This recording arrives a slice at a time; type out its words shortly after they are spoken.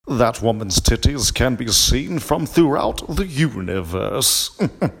That woman's titties can be seen from throughout the universe.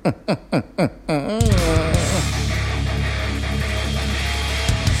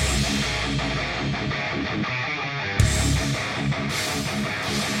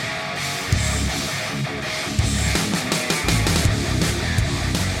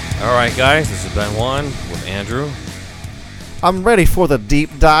 Alright guys, this is Ben Juan with Andrew. I'm ready for the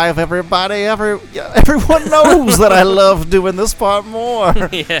deep dive, everybody. Everyone knows that I love doing this part more.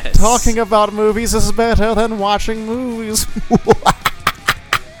 Yes. Talking about movies is better than watching movies.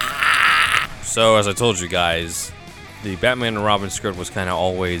 So, as I told you guys, the Batman and Robin script was kind of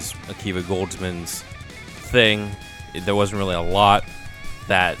always Akiva Goldsman's thing. There wasn't really a lot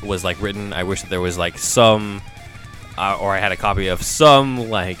that was like written. I wish that there was like some, or I had a copy of some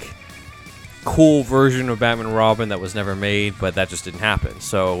like cool version of Batman and Robin that was never made, but that just didn't happen.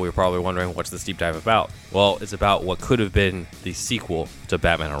 So we were probably wondering, what's this deep dive about? Well, it's about what could have been the sequel to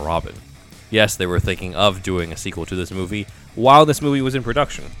Batman and Robin. Yes, they were thinking of doing a sequel to this movie while this movie was in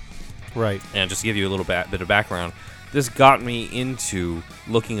production. Right. And just to give you a little bit of background, this got me into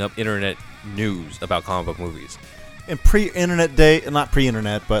looking up internet news about comic book movies. In pre-internet day, not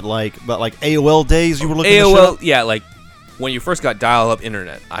pre-internet, but like AOL days, you were looking at shit AOL, up? yeah, like when you first got dial-up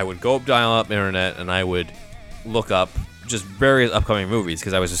internet, I would go up dial-up internet and I would look up just various upcoming movies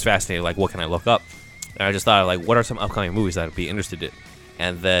because I was just fascinated, like, what can I look up? And I just thought, like, what are some upcoming movies that I'd be interested in?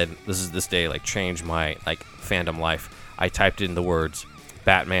 And then this day, like, changed my, like, fandom life. I typed in the words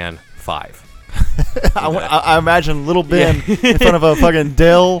Batman 5. I imagine little Ben in front of a fucking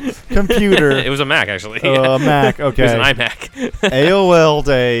Dell computer. It was a Mac, actually. A Mac, okay. It was an iMac. AOL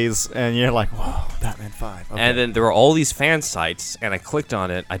days, and you're like, whoa, Batman 5. Okay. And then there were all these fan sites, and I clicked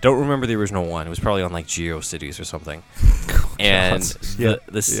on it. I don't remember the original one. It was probably on, like, GeoCities or something. And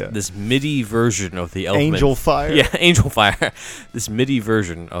this MIDI version of the Elfman... Angel Fire? Yeah, Angel Fire. This MIDI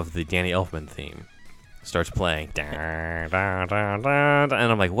version of the Danny Elfman theme starts playing. And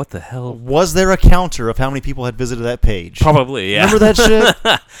I'm like, what the hell? Was there a counter of how many people had visited that page? Probably, yeah. Remember that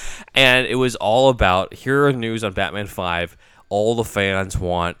shit? And it was all about, here are news on Batman 5. All the fans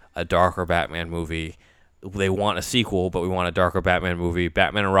want a darker Batman movie. They want a sequel, but we want a darker Batman movie.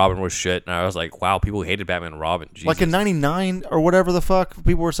 Batman and Robin was shit. And I was like, wow, people hated Batman and Robin. Jesus. Like in 99 or whatever the fuck,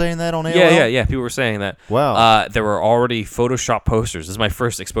 people were saying that on AOL? Yeah. People were saying that. Wow. There were already Photoshop posters. This is my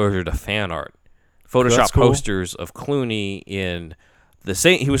first exposure to fan art. Photoshop posters of Clooney in the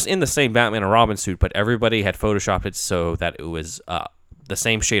same. He was in the same Batman and Robin suit, but everybody had photoshopped it so that it was the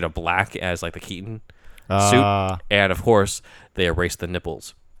same shade of black as like the Keaton suit, and of course they erased the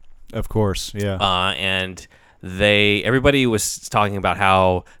nipples. Of course, yeah. And everybody was talking about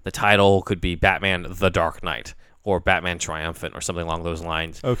how the title could be Batman: The Dark Knight or Batman Triumphant or something along those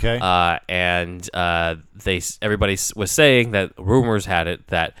lines. Okay. And everybody was saying that rumors had it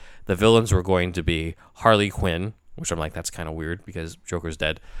that the villains were going to be Harley Quinn, which I'm like, that's kind of weird because Joker's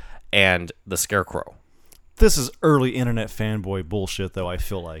dead, and the Scarecrow. This is early internet fanboy bullshit, though, I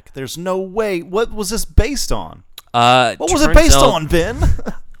feel like. There's no way. What was this based on? What was it based on, Ben?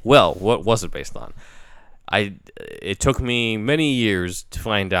 Well, what was it based on? It took me many years to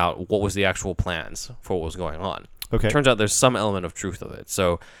find out what was the actual plans for what was going on. Okay. Turns out there's some element of truth of it.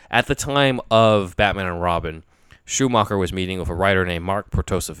 So at the time of Batman and Robin, Schumacher was meeting with a writer named Mark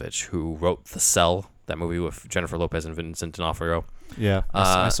Protosevich, who wrote The Cell, that movie with Jennifer Lopez and Vincent D'Onofrio. Yeah,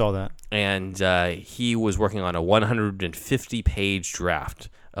 I saw that. And he was working on a 150-page draft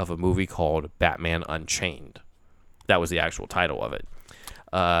of a movie called Batman Unchained. That was the actual title of it.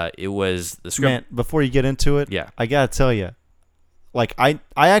 It was the script. Man, before you get into it, yeah. I gotta tell you, like I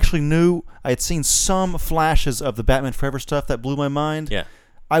actually knew I had seen some flashes of the Batman Forever stuff that blew my mind. Yeah,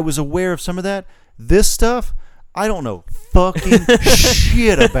 I was aware of some of that. This stuff, I don't know fucking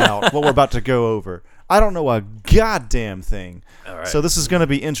shit about what we're about to go over. I don't know a goddamn thing. All right. So this is going to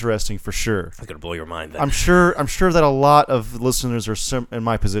be interesting for sure. It's gonna blow your mind. Then. I'm sure that a lot of listeners are in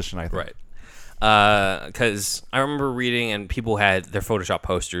my position. I think. Right. Because I remember reading and people had their Photoshop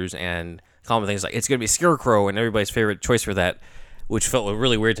posters and common things like it's gonna be Scarecrow, and everybody's favorite choice for that, which felt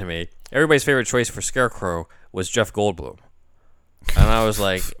really weird to me. Everybody's favorite choice for Scarecrow was Jeff Goldblum. And I was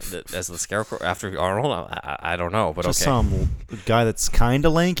like, as the Scarecrow after Arnold, I don't know, but just okay. Some guy that's kind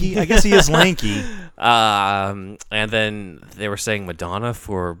of lanky. I guess he is lanky. And then they were saying Madonna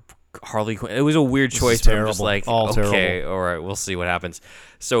for Harley Quinn. It was a weird choice. But I'm just like, okay, all right, we'll see what happens.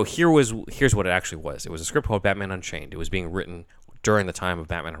 So here's what it actually was. It was a script called Batman Unchained. It was being written during the time of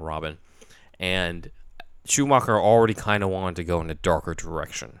Batman and Robin, and Schumacher already kind of wanted to go in a darker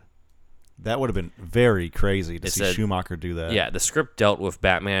direction. That would have been very crazy to see Schumacher do that. Yeah, the script dealt with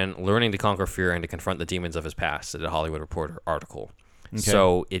Batman learning to conquer fear and to confront the demons of his past, said a Hollywood Reporter article.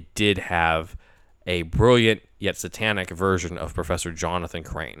 So it did have a brilliant yet satanic version of Professor Jonathan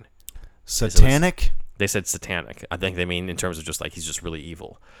Crane. Satanic? They said satanic. I think they mean in terms of just like he's just really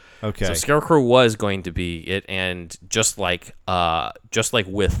evil. Okay. So Scarecrow was going to be it, and just like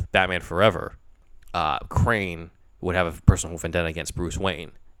with Batman Forever, Crane would have a personal vendetta against Bruce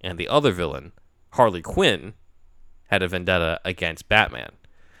Wayne, and the other villain, Harley Quinn, had a vendetta against Batman.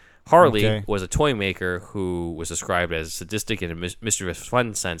 Harley was a toy maker who was described as sadistic in a mischievous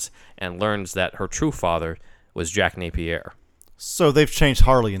fun sense, and learns that her true father was Jack Napier. So they've changed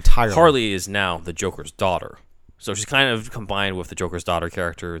Harley entirely. Harley is now the Joker's daughter. So she's kind of combined with the Joker's daughter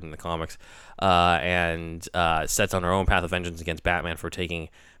character in the comics, and sets on her own path of vengeance against Batman for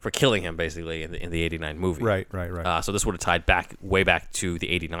killing him, basically, in the '89 movie. Right. So this would have tied way back to the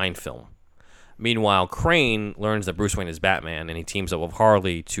 '89 film. Meanwhile, Crane learns that Bruce Wayne is Batman, and he teams up with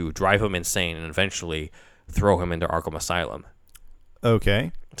Harley to drive him insane and eventually throw him into Arkham Asylum.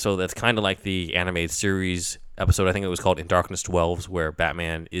 Okay. So that's kind of like the animated series episode, I think it was called In Darkness Dwells, where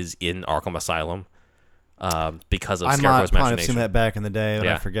Batman is in Arkham Asylum because of Scarecrow's machination. I might have seen that back in the day, but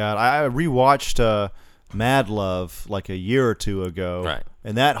I forgot. I rewatched Mad Love like a year or two ago, right,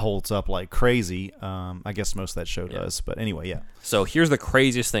 and that holds up like crazy. I guess most of that show does, but anyway, yeah. So here's the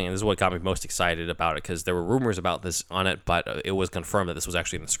craziest thing, and this is what got me most excited about it, because there were rumors about this on it, but it was confirmed that this was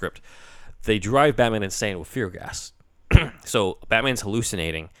actually in the script. They drive Batman insane with fear gas. So Batman's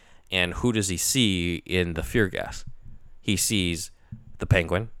hallucinating, and who does he see in the fear gas? He sees the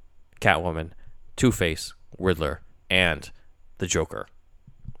Penguin, Catwoman, Two-Face, Riddler, and the Joker.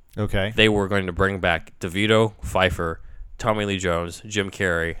 Okay. They were going to bring back DeVito, Pfeiffer, Tommy Lee Jones, Jim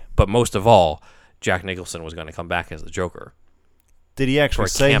Carrey, but most of all, Jack Nicholson was going to come back as the Joker. Did he actually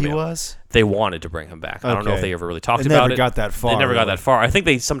say he was? They wanted to bring him back. I don't know if they ever really talked about it. They never got that far. They never got that far. I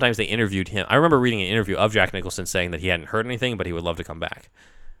think sometimes they interviewed him. I remember reading an interview of Jack Nicholson saying that he hadn't heard anything, but he would love to come back.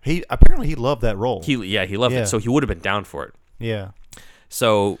 Apparently he loved that role. He loved it, so he would have been down for it. Yeah.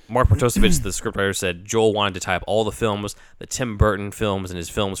 So Mark Protosevich, the scriptwriter, said Joel wanted to tie up all the films, the Tim Burton films, and his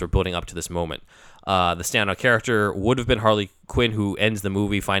films were building up to this moment. The standout character would have been Harley Quinn, who ends the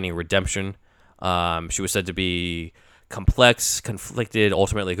movie finding redemption. She was said to be complex, conflicted,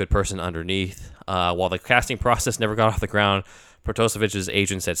 ultimately a good person underneath. While the casting process never got off the ground, Protosevich's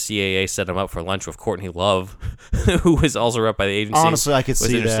agents at CAA set him up for lunch with Courtney Love, who was also rep by the agency. Honestly, I could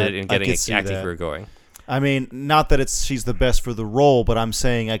see that. Was interested in getting an acting career going. I mean, not that she's the best for the role, but I'm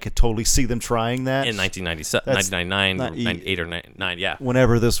saying I could totally see them trying that. In 1997, 1999, 98 or 99, yeah.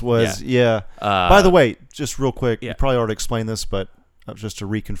 Whenever this was, yeah. By the way, just real quick, you probably already explained this, but just to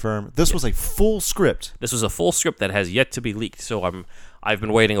reconfirm, this was a full script. This was a full script that has yet to be leaked, so I've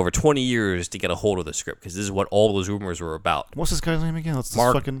been waiting over 20 years to get a hold of the script, because this is what all those rumors were about. What's this guy's name again?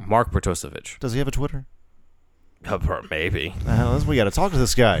 Mark Protosevich. Does he have a Twitter? Maybe. We got to talk to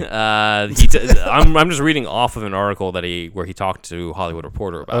this guy. I'm just reading off of an article where he talked to Hollywood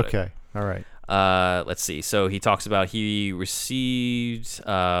Reporter about it. Okay, all right. Let's see. So he talks about he received.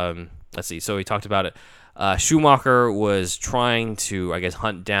 So he talked about it. Schumacher was trying to, I guess,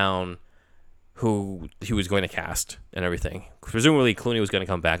 hunt down who he was going to cast and everything. Presumably, Clooney was going to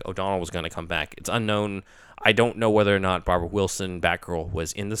come back. O'Donnell was going to come back. It's unknown. I don't know whether or not Barbara Wilson, Batgirl,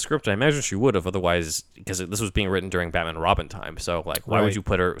 was in the script. I imagine she would have, otherwise, because this was being written during Batman and Robin time. So, why would you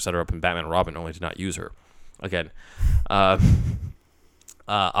set her up in Batman and Robin only to not use her? Again,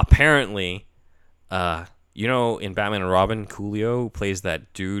 apparently, in Batman and Robin, Coolio plays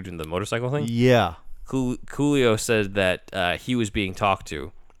that dude in the motorcycle thing. Yeah. Coolio said that he was being talked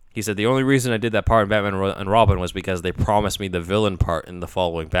to. He said, the only reason I did that part in Batman and Robin was because they promised me the villain part in the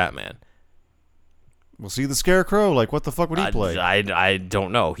following Batman. We'll see the Scarecrow. What the fuck would he play? I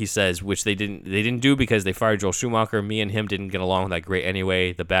don't know. He says, which they didn't do because they fired Joel Schumacher. Me and him didn't get along that great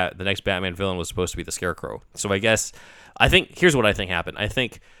anyway. The next Batman villain was supposed to be the Scarecrow. So I think here's what I think happened. I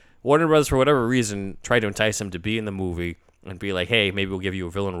think Warner Bros. For whatever reason tried to entice him to be in the movie and be like, hey, maybe we'll give you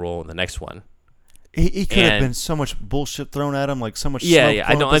a villain role in the next one. He could have been so much bullshit thrown at him, so much. Yeah.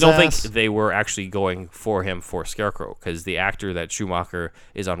 I don't think they were actually going for him for Scarecrow, because the actor that Schumacher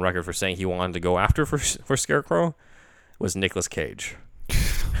is on record for saying he wanted to go after for Scarecrow was Nicolas Cage.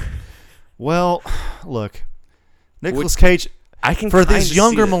 Well, look, Nicolas Cage. For these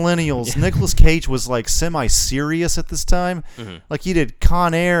younger millennials, Nicolas Cage was semi-serious at this time. Mm-hmm. He did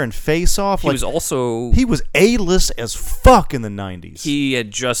Con Air and Face Off. He was A-list as fuck in the 90s. He had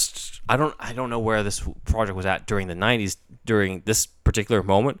just I don't know where this project was at during the 90s during this particular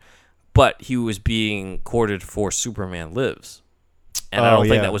moment, but he was being courted for Superman Lives. And I don't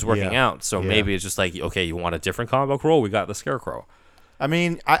think that was working out. So maybe it's just okay, you want a different comic book role? We got the Scarecrow. I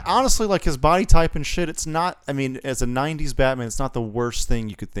mean, I honestly like his body type and shit. It's not. I mean, as a '90s Batman, it's not the worst thing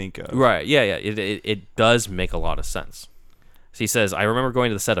you could think of. Right? Yeah. It does make a lot of sense. So he says, I remember going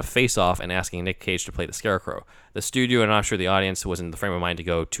to the set of Face Off and asking Nick Cage to play the Scarecrow. The studio, and I'm sure the audience, was in the frame of mind to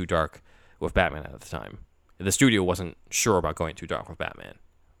go too dark with Batman at the time. The studio wasn't sure about going too dark with Batman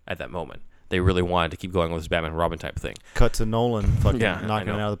at that moment. They really wanted to keep going with this Batman and Robin type thing. Cut to Nolan fucking knocking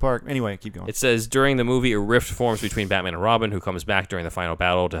it out of the park. Anyway, keep going. It says, during the movie, a rift forms between Batman and Robin, who comes back during the final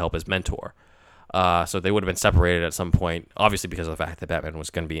battle to help his mentor. So they would have been separated at some point, obviously because of the fact that Batman was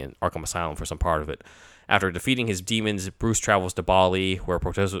going to be in Arkham Asylum for some part of it. After defeating his demons, Bruce travels to Bali, where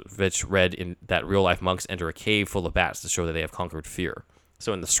Protosevich read in that real-life monks enter a cave full of bats to show that they have conquered fear.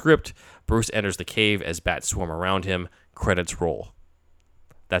 So in the script, Bruce enters the cave as bats swarm around him. Credits roll.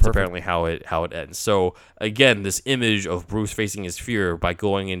 That's Perfect. Apparently how it ends. So again, this image of Bruce facing his fear by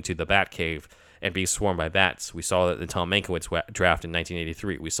going into the Batcave and being swarmed by bats. We saw that in the Tom Mankiewicz draft in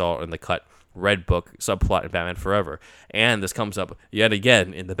 1983. We saw it in the cut Red Book subplot in Batman Forever. And this comes up yet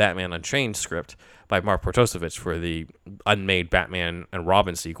again in the Batman Unchained script by Mark Protosevich for the unmade Batman and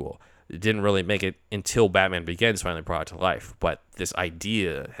Robin sequel. It didn't really make it until Batman Begins finally brought it to life. But this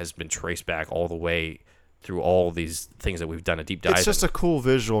idea has been traced back all the way through all these things that we've done a deep dive. It's just a cool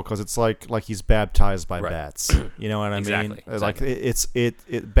visual because it's like he's baptized by bats. You know what I mean? Like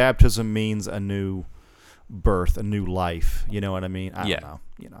it baptism means a new birth, a new life. You know what I mean? I don't know.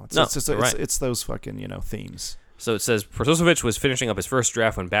 You know, it's those fucking themes. So it says, Protosevich was finishing up his first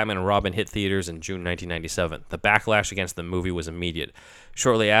draft when Batman and Robin hit theaters in June 1997. The backlash against the movie was immediate.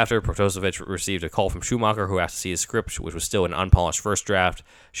 Shortly after, Protosevich received a call from Schumacher, who asked to see his script, which was still an unpolished first draft.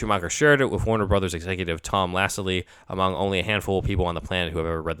 Schumacher shared it with Warner Brothers executive Tom Lasseter, among only a handful of people on the planet who have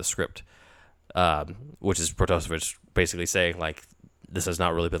ever read the script, which is Protosevich basically saying, like, this has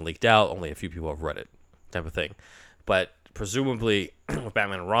not really been leaked out, only a few people have read it, type of thing. But presumably, with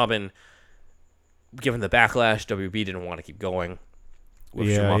Batman and Robin, given the backlash, WB didn't want to keep going.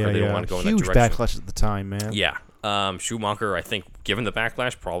 With Schumacher, they didn't want to go in that direction. Huge backlash at the time, man. Yeah. Schumacher, I think, given the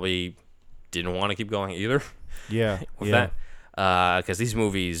backlash, probably didn't want to keep going either. Yeah. With that. Because these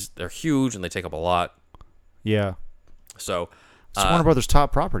movies, they're huge and they take up a lot. Yeah. So. It's Warner Brothers'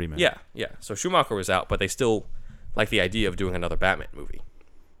 top property, man. Yeah, yeah. So Schumacher was out, but they still like the idea of doing another Batman movie.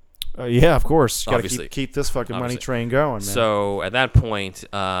 Yeah, of course. Got to keep this fucking money train going, man. So at that point,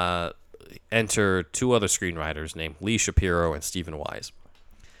 enter two other screenwriters named Lee Shapiro and Stephen Wise.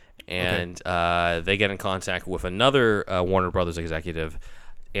 And they get in contact with another Warner Brothers executive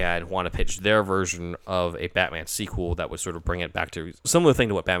and want to pitch their version of a Batman sequel that would sort of bring it back to similar thing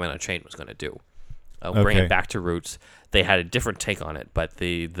to what Batman Unchained was going to do. Bring it back to roots. They had a different take on it, but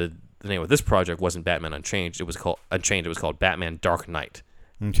the name of this project wasn't Batman Unchained. It was called Unchained. It was called Batman Dark Knight.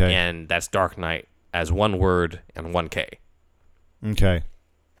 Okay. And that's Dark Knight as one word and one K. Okay.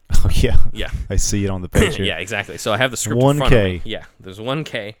 Oh, yeah. Yeah. I see it on the page here. Yeah, exactly. So I have the script in front of me. Yeah, there's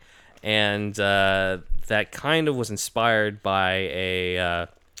 1K. And that kind of was inspired by it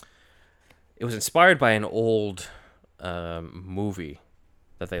was inspired by an old movie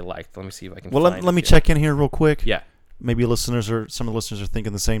that they liked. Let me see if I can find it. Let me check in here real quick. Yeah. Maybe some of the listeners are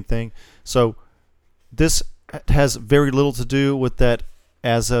thinking the same thing. So this has very little to do with that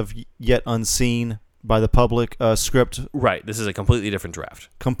as of yet unseen by the public script. Right. This is a completely different draft.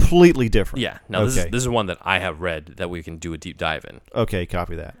 Completely different. Yeah. Now, this is one that I have read that we can do a deep dive in. Okay,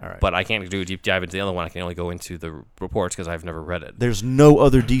 copy that. All right. But I can't do a deep dive into the other one. I can only go into the reports because I've never read it. There's no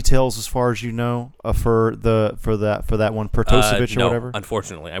other details as far as you know for that one, Protosevich or whatever?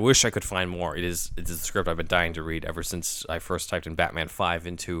 Unfortunately. I wish I could find more. It is a script I've been dying to read ever since I first typed in Batman 5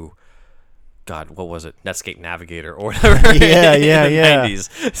 into... God, what was it? Netscape Navigator or whatever. Yeah.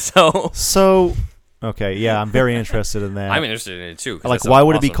 90s. So, okay, yeah, I'm very interested in that. I'm interested in it too. Like, why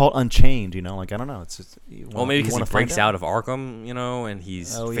would it be called Unchained? You know, like I don't know. It's just maybe because he breaks out of Arkham, and he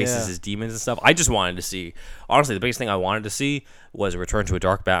faces his demons and stuff. I just wanted to see. Honestly, the biggest thing I wanted to see was a return to a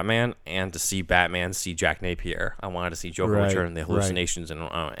dark Batman, and to see Batman see Jack Napier. I wanted to see Joker return, the hallucinations,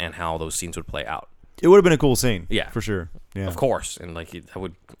 and how those scenes would play out. It would have been a cool scene. Yeah, for sure. Yeah, of course, and like that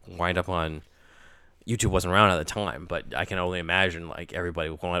would wind up on. YouTube wasn't around at the time, but I can only imagine like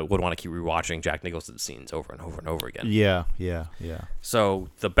everybody would want to keep rewatching Jack Nicholson's scenes over and over and over again. Yeah. So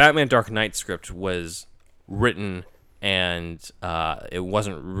the Batman Dark Knight script was written, and it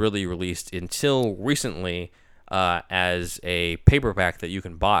wasn't really released until recently as a paperback that you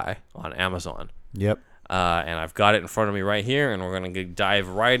can buy on Amazon. Yep. And I've got it in front of me right here, and we're going to dive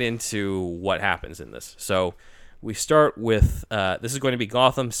right into what happens in this. So we start with this is going to be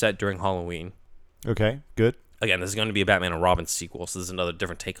Gotham set during Halloween. Okay, good. Again, this is going to be a Batman and Robin sequel, so this is another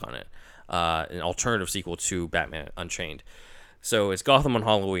different take on it. An alternative sequel to Batman Unchained. So it's Gotham on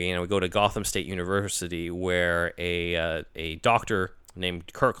Halloween, and we go to Gotham State University, where a doctor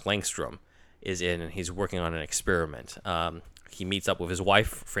named Kirk Langstrom is in, and he's working on an experiment. He meets up with his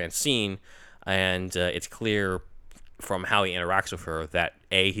wife, Francine, and it's clear from how he interacts with her that,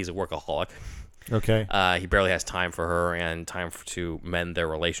 A, he's a workaholic. Okay. He barely has time for her and time to mend their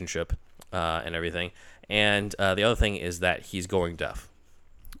relationship and everything. And the other thing is that he's going deaf.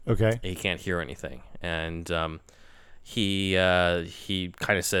 Okay. He can't hear anything. And he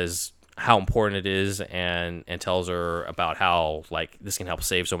kind of says how important it is and tells her about how, like, this can help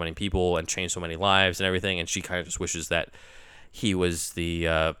save so many people and change so many lives and everything. And she kind of just wishes that he was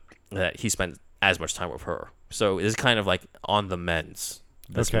that he spent as much time with her. So it's kind of like on the mends,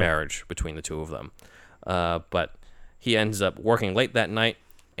 this marriage between the two of them. But he ends up working late that night,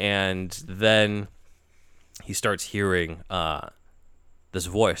 and then he starts hearing this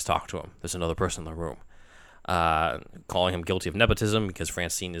voice talk to him. There's another person in the room, calling him guilty of nepotism because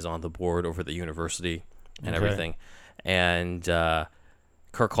Francine is on the board over the university and everything. And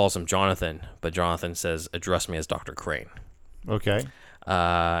Kirk calls him Jonathan, but Jonathan says, "Address me as Dr. Crane." Okay.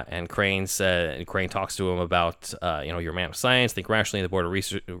 And Crane talks to him about, you're a man of science, think rationally. The Board of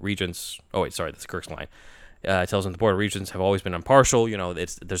Regents. Oh wait, sorry, that's Kirk's line. Tells him the Board of Regents have always been impartial.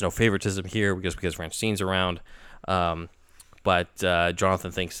 There's no favoritism here because Francine's around. But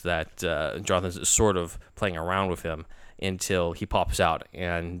Jonathan thinks that Jonathan's sort of playing around with him until he pops out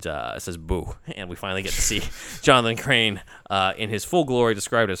and says "boo," and we finally get to see Jonathan Crane in his full glory,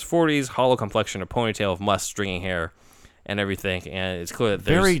 described as 40s, hollow complexion, a ponytail of musk, stringy hair, and everything. And it's clear that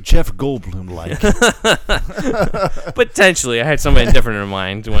there's very Jeff Goldblum like. Potentially, I had somebody different in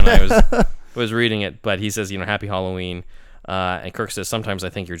mind when I was reading it, but he says, "Happy Halloween," and Kirk says, "Sometimes I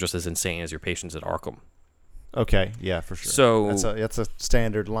think you're just as insane as your patients at Arkham." Okay, yeah, for sure. So that's a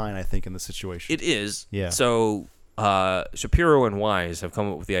standard line, I think, in the situation. It is. Yeah. So Shapiro and Wise have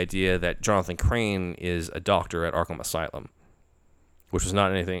come up with the idea that Jonathan Crane is a doctor at Arkham Asylum, which was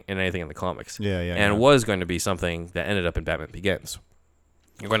not anything in the comics. And it was going to be something that ended up in Batman Begins.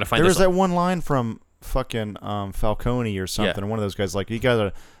 You're going to find there was that one line from fucking Falcone or something. One of those guys, like, "You got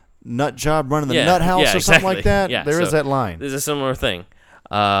a nut job running the nut house," or something like that. Yeah, there is that line. There's a similar thing.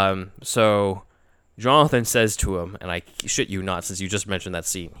 So Jonathan says to him, and I shit you not, since you just mentioned that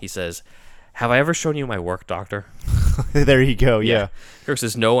scene, he says, "Have I ever shown you my work, Doctor?" There you go, yeah. Kirk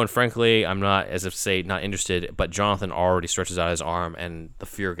says, "No, and frankly, I'm not," as if to say, not interested, but Jonathan already stretches out his arm, and the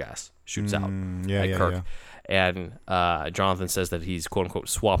fear gas shoots out at Kirk. Yeah. And Jonathan says that he's, quote-unquote,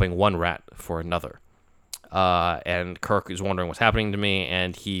 swapping one rat for another. And Kirk is wondering what's happening to me,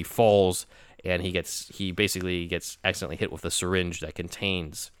 and he falls, and he basically gets accidentally hit with a syringe that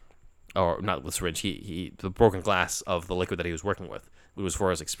contains... or not with syringe, the broken glass of the liquid that he was working with. It was for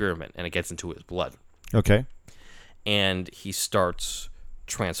his experiment, and it gets into his blood. Okay. And he starts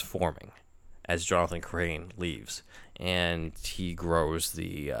transforming as Jonathan Crane leaves, and he grows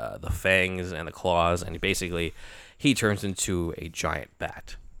the fangs and the claws, and he turns into a giant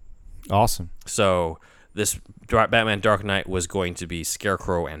bat. Awesome. So this Batman Dark Knight was going to be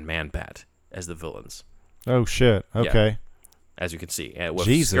Scarecrow and Man-Bat as the villains. Oh shit. Okay. Yeah. As you can see,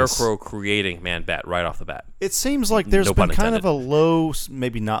 with Scarecrow creating Man-Bat right off the bat. It seems like there's been kind of a low,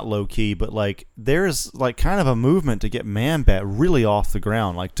 maybe not low key, but like there's like kind of a movement to get Man-Bat really off the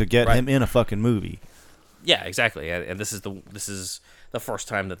ground, like to get him in a fucking movie. Yeah, exactly. And this is the first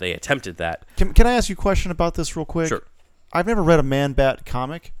time that they attempted that. Can I ask you a question about this real quick? Sure. I've never read a Man-Bat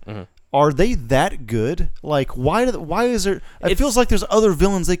comic. Mm-hmm. Are they that good? Like, why is there... It feels like there's other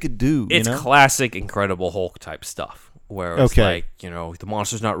villains they could do. It's classic Incredible Hulk type stuff. Where it's like, the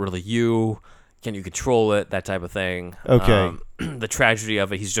monster's not really you. Can you control it? That type of thing. Okay. The tragedy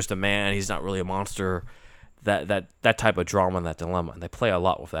of it, he's just a man. He's not really a monster. That type of drama and that dilemma. And they play a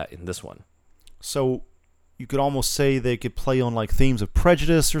lot with that in this one. So you could almost say they could play on like themes of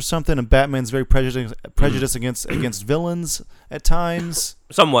prejudice or something, and Batman's very prejudiced against villains at times.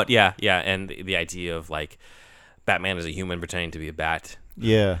 Somewhat, yeah. And the idea of like Batman is a human pretending to be a bat.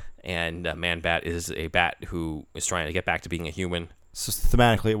 Yeah. And Man-Bat is a bat who is trying to get back to being a human. So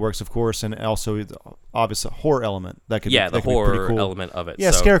thematically it works, of course, and also the obvious horror element. That could the horror pretty cool. element of it.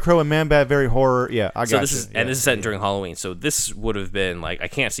 Yeah, so, Scarecrow and Man-Bat, very horror. Yeah, I got this is set during Halloween. So this would have been like, I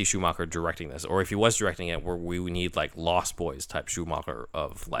can't see Schumacher directing this, or if he was directing it, where we would need like Lost Boys type Schumacher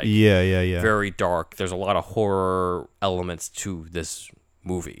of like very dark. There's a lot of horror elements to this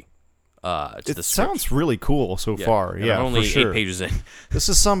movie. It sounds really cool so far. Yeah, only for sure. 8 pages in. This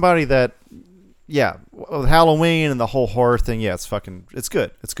is somebody that, with Halloween and the whole horror thing. Yeah, it's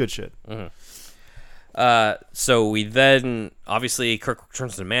good. It's good shit. Mm-hmm. So we then, obviously, Kirk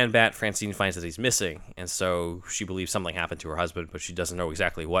returns to Man-Bat. Francine finds that he's missing, and so she believes something happened to her husband, but she doesn't know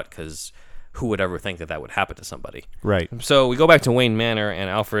exactly what, because who would ever think that would happen to somebody? Right. So we go back to Wayne Manor, and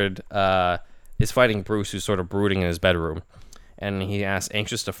Alfred is fighting Bruce, who's sort of brooding in his bedroom. And he asks,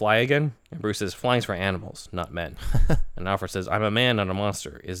 anxious to fly again? And Bruce says, flying's for animals, not men. And Alfred says, I'm a man, not a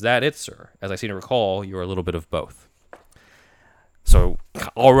monster. Is that it, sir? As I seem to recall, you're a little bit of both. So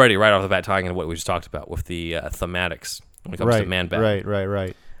already, right off the bat, tying into what we just talked about with the thematics when it comes to Man-Bat.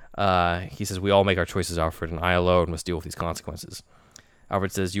 Right. He says, we all make our choices, Alfred, and I alone must deal with these consequences.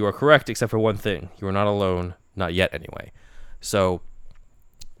 Alfred says, you are correct, except for one thing. You are not alone, not yet anyway. So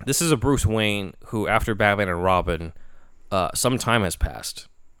this is a Bruce Wayne who, after Batman and Robin, some time has passed.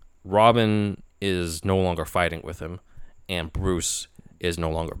 Robin is no longer fighting with him, and Bruce is no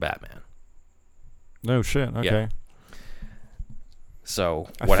longer Batman. No shit. Okay. Yeah. So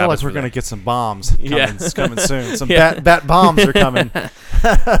I feel like we're going to get some bombs coming soon. Some bat bombs are coming.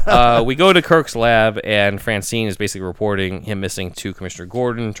 We go to Kirk's lab, and Francine is basically reporting him missing to Commissioner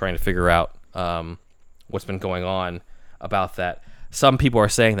Gordon, trying to figure out what's been going on about that. Some people are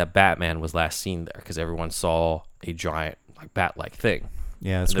saying that Batman was last seen there because everyone saw a giant bat-like thing.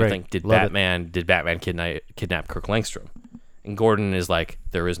 Yeah, that's great. Did Batman kidnap Kirk Langstrom? And Gordon is like,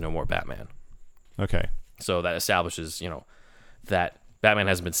 there is no more Batman. Okay. So that establishes, that Batman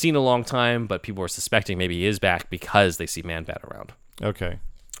hasn't been seen in a long time, but people are suspecting maybe he is back because they see Man-Bat around. Okay.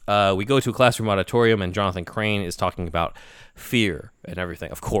 We go to a classroom auditorium, and Jonathan Crane is talking about fear and everything.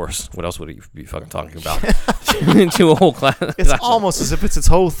 Of course. What else would he be fucking talking about? To a whole class. It's almost as if it's his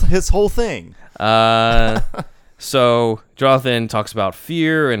whole thing. So Jonathan talks about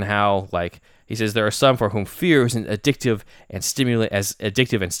fear and how, he says there are some for whom fear is addictive and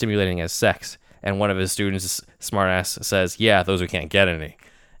stimulating as sex. And one of his students, smartass, says, yeah, those who can't get any.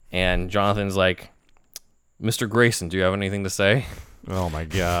 And Jonathan's like, Mr. Grayson, do you have anything to say? Oh, my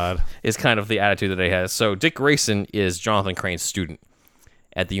God. Is kind of the attitude that he has. So Dick Grayson is Jonathan Crane's student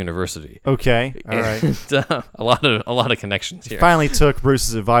at the university. Okay. All right. And, a lot of connections here. He finally took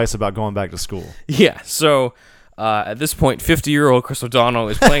Bruce's advice about going back to school. Yeah. So at this point, 50-year-old Chris O'Donnell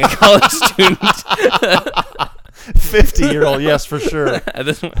is playing a college student. 50-year-old, yes, for sure. At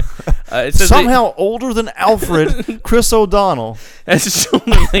this point, it says somehow older than Alfred, Chris O'Donnell. Has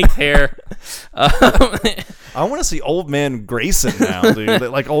shoulder-length hair. I want to see Old Man Grayson now, dude.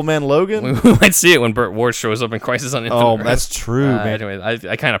 Like Old Man Logan. We might see it when Burt Ward shows up in Crisis on Infinite Earths. That's true, man. Anyway,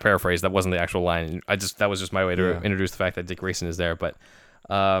 I kind of paraphrased. That wasn't the actual line. That was just my way to introduce the fact that Dick Grayson is there. But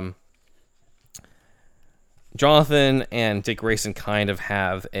Jonathan and Dick Grayson kind of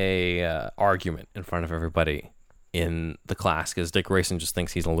have a argument in front of everybody in the class because Dick Grayson just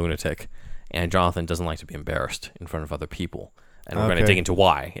thinks he's a lunatic, and Jonathan doesn't like to be embarrassed in front of other people. And we're going to dig into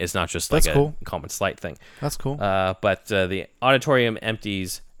why. It's not just like a common slight thing. That's cool. But the auditorium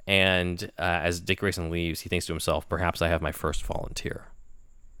empties, and as Dick Grayson leaves, he thinks to himself, perhaps I have my first volunteer.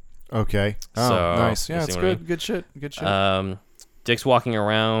 Okay. Oh, so, nice. Yeah, it's good. I mean? Good shit. Good shit. Dick's walking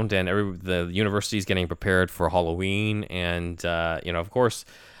around, and the university's getting prepared for Halloween, and, of course,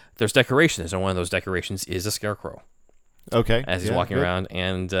 there's decorations, and one of those decorations is a scarecrow. Okay. As he's walking around,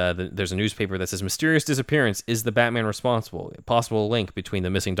 and there's a newspaper that says, mysterious disappearance, is the Batman responsible? A possible link between the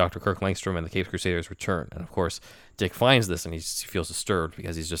missing Dr. Kirk Langstrom and the Caped Crusaders' return. And, of course, Dick finds this, and he feels disturbed,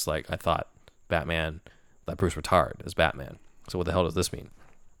 because he's just like, I thought that Bruce retired as Batman. So what the hell does this mean?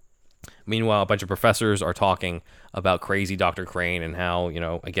 Meanwhile, a bunch of professors are talking about crazy Dr. Crane and how,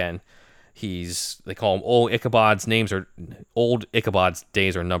 again, they call him Old Ichabod's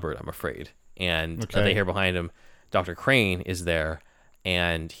days are numbered, I'm afraid. And they hear behind him, Dr. Crane is there,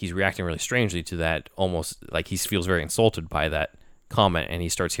 and he's reacting really strangely to that, almost like he feels very insulted by that comment, and he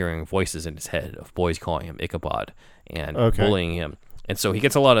starts hearing voices in his head of boys calling him Ichabod and bullying him. And so he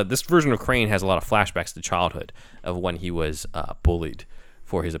gets this version of Crane has a lot of flashbacks to childhood of when he was bullied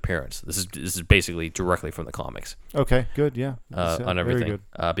for his appearance. This is basically directly from the comics. Okay, good, yeah. On everything.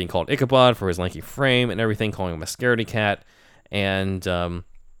 Being called Ichabod for his lanky frame and everything, calling him a scaredy cat, and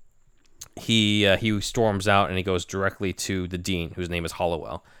he storms out and he goes directly to the dean, whose name is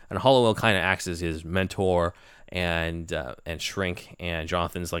Hollowell. And Hollowell kind of acts as his mentor and Shrink, and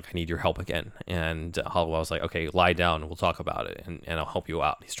Jonathan's like, I need your help again. And Hollowell's like, okay, lie down and we'll talk about it, and I'll help you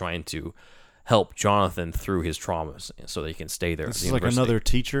out. He's trying to help Jonathan through his traumas so that he can stay there. This is like another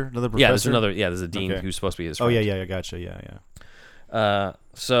teacher, another professor? There's a dean who's supposed to be his friend. Oh, yeah, gotcha, yeah.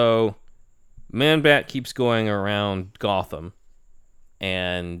 So Man-Bat keeps going around Gotham,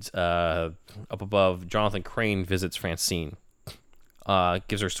 and up above, Jonathan Crane visits Francine,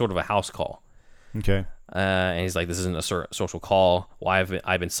 gives her sort of a house call. Okay. And he's like, this isn't a social call. Why have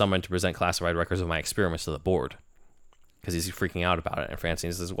I been summoned to present classified records of my experiments to the board? Because he's freaking out about it. And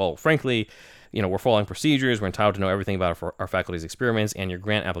Francine says, well, frankly, we're following procedures. We're entitled to know everything about our faculty's experiments, and your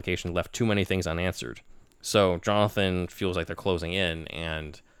grant application left too many things unanswered. So Jonathan feels like they're closing in,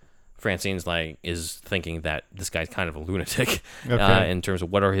 and Francine's is thinking that this guy's kind of a lunatic in terms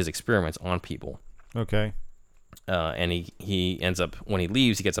of what are his experiments on people. Okay. And he ends up, when he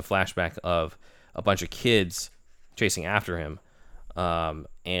leaves, he gets a flashback of a bunch of kids chasing after him,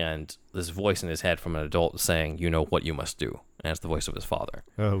 and this voice in his head from an adult saying, "You know what you must do," and it's the voice of his father.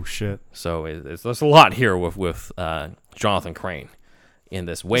 Oh shit! So there's a lot here with Jonathan Crane in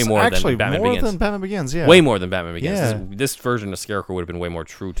this, way more than Batman Begins. Than Batman Begins, yeah. Way more than Batman Begins. Yeah. This version of Scarecrow would have been way more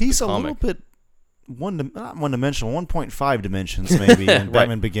true to the comic. He's a little bit not one-dimensional, 1.5 dimensions maybe in right.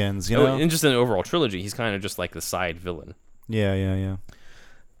 Batman Begins. And just in the overall trilogy, he's kind of just like the side villain. Yeah.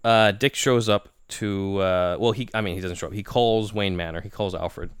 Dick shows up to he doesn't show up. He calls Wayne Manor. He calls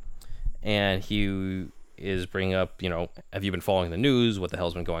Alfred, and he is bringing up, have you been following the news? What the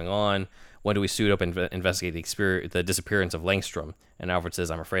hell's been going on? When do we suit up and investigate the disappearance of Langstrom? And Alfred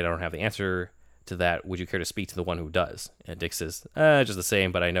says, I'm afraid I don't have the answer to that. Would you care to speak to the one who does? And Dick says, just the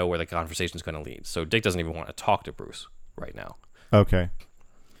same, but I know where the conversation is going to lead. So Dick doesn't even want to talk to Bruce right now. Okay.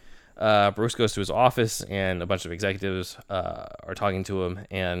 Bruce goes to his office, and a bunch of executives are talking to him,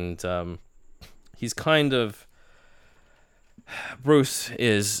 and he's kind of... Bruce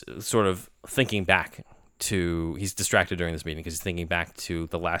is sort of thinking back to... He's distracted during this meeting because he's thinking back to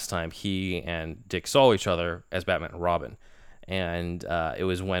the last time he and Dick saw each other as Batman and Robin. And it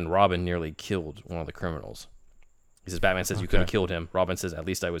was when Robin nearly killed one of the criminals. He says, Batman says, you could have killed him. Robin says, at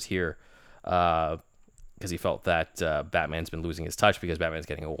least I was here. Because he felt that Batman's been losing his touch because Batman's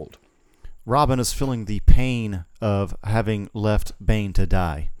getting old. Robin is feeling the pain of having left Bane to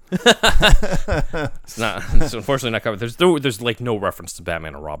die. It's unfortunately not covered. There's like no reference to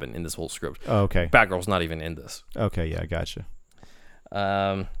Batman or Robin in this whole script. Oh, okay. Batgirl's not even in this. Okay, yeah, I gotcha.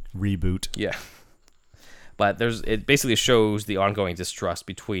 Reboot. Yeah. But it basically shows the ongoing distrust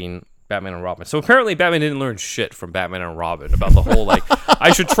between Batman and Robin. So apparently Batman didn't learn shit from Batman and Robin about the whole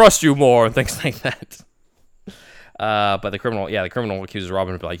I should trust you more and things like that. But the criminal accuses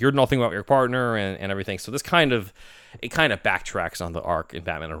Robin of you're nothing about your partner and everything. So this kind of backtracks on the arc in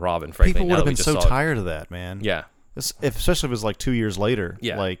Batman and Robin. Frankly, people would have been so tired of that, man. Yeah, especially if it was like 2 years later.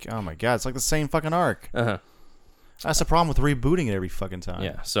 Yeah, oh my god, it's like the same fucking arc. Uh-huh. That's the problem with rebooting it every fucking time.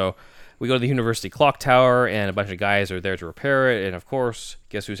 Yeah. So we go to the University Clock Tower, and a bunch of guys are there to repair it. And of course,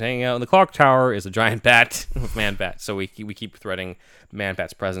 guess who's hanging out in the clock tower is a giant bat with Man-Bat. So we keep threading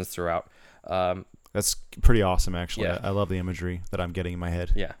Man-Bat's presence throughout. That's pretty awesome, actually. Yeah. I love the imagery that I'm getting in my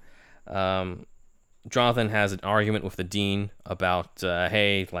head. Yeah. Jonathan has an argument with the dean about,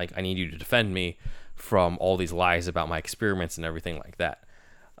 hey, I need you to defend me from all these lies about my experiments and everything like that.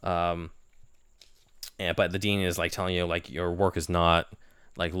 But the dean is telling you your work is not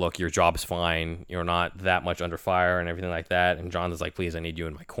look, your job's fine. You're not that much under fire and everything like that. And Jonathan's please, I need you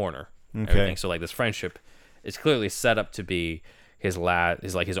in my corner. Okay. Everything. So this friendship is clearly set up to be his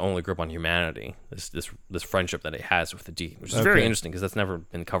only grip on humanity. This friendship that he has with the dean, which is very interesting because that's never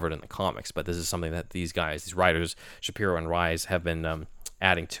been covered in the comics. But this is something that these writers, Shapiro and Rise, have been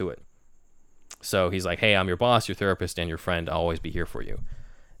adding to it. So he's like, hey, I'm your boss, your therapist, and your friend. I'll always be here for you.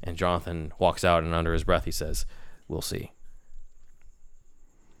 And Jonathan walks out, and under his breath, he says, we'll see.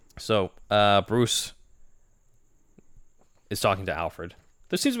 So Bruce is talking to Alfred.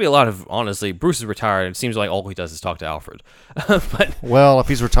 There seems to be a lot of, honestly, Bruce is retired. It seems like all he does is talk to Alfred. Well, if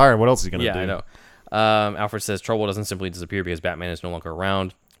he's retired, what else is he going to do? Yeah, I know. Alfred says trouble doesn't simply disappear because Batman is no longer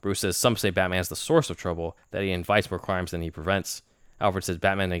around. Bruce says some say Batman is the source of trouble, that he invites more crimes than he prevents. Alfred says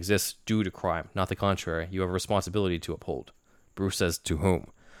Batman exists due to crime, not the contrary. You have a responsibility to uphold. Bruce says, to whom?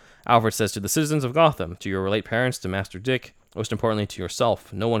 Alfred says, to the citizens of Gotham, to your late parents, to Master Dick, most importantly to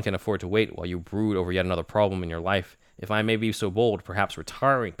yourself. No one can afford to wait while you brood over yet another problem in your life. If I may be so bold, perhaps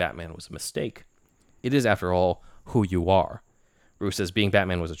retiring Batman was a mistake. It is, after all, who you are. Bruce says being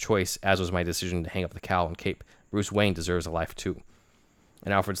Batman was a choice, as was my decision to hang up the cowl and cape. Bruce Wayne deserves a life too.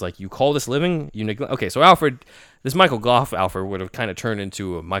 And Alfred's like, you call this living? You neglect. Okay, so Alfred, this Michael Goff Alfred would have kind of turned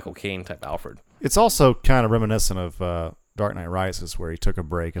into a Michael Caine type Alfred. It's also kind of reminiscent of Dark Knight Rises, where he took a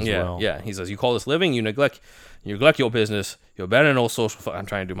break as well. Yeah, he says, you call this living? You neglect your business. You're better than old social... I'm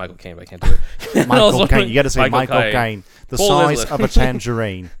trying to do Michael Caine, but I can't do it. Michael Caine. You got to say Michael Caine. The size of a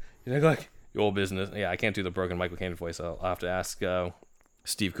tangerine. You neglect your old business. Yeah, I can't do the broken Michael Caine voice. I'll have to ask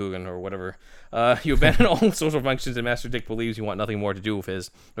Steve Coogan or whatever. You abandon all social functions, and Master Dick believes you want nothing more to do with his.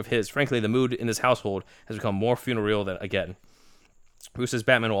 Frankly, the mood in this household has become more funereal than again. Bruce says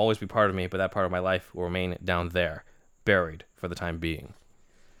Batman will always be part of me, but that part of my life will remain down there, buried for the time being.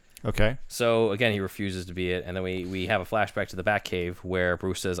 Okay. So, again, he refuses to be it, and then we have a flashback to the Batcave where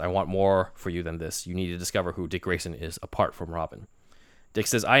Bruce says, I want more for you than this. You need to discover who Dick Grayson is apart from Robin. Dick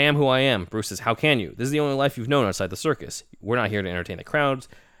says, I am who I am. Bruce says, how can you? This is the only life you've known outside the circus. We're not here to entertain the crowds.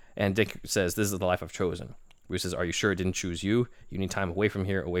 And Dick says, this is the life I've chosen. Bruce says, are you sure it didn't choose you? You need time away from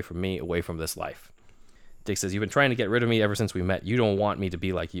here, away from me, away from this life. Dick says, you've been trying to get rid of me ever since we met. You don't want me to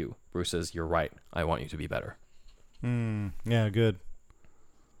be like you. Bruce says, you're right. I want you to be better. Yeah, good.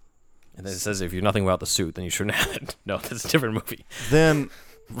 And then it says, if you're nothing without the suit, then you shouldn't have it. No, that's a different movie. Then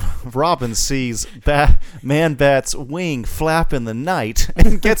Robin sees Man-Bat's wing flap in the night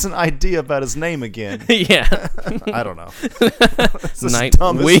and gets an idea about his name again. Yeah. I don't know. Night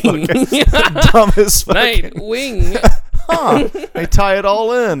Wing. Dumb as fuck. Night Wing. Huh. They tie it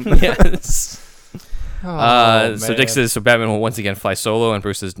all in. Yes. So Dick says, so Batman will once again fly solo, and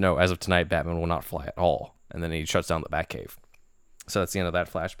Bruce says, no, as of tonight, Batman will not fly at all. And then he shuts down the Batcave. So that's the end of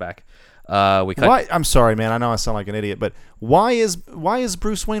that flashback. We cut. Why? I'm sorry, man. I know I sound like an idiot, but why is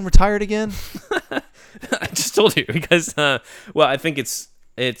Bruce Wayne retired again? I just told you because, well, I think it's.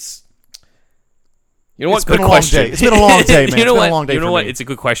 You know what? Good question. It's been a long day, man. You know what? Been a long day. You know for what? me. It's a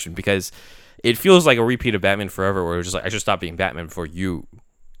good question because it feels like a repeat of Batman Forever, where it was just like I should stop being Batman for you.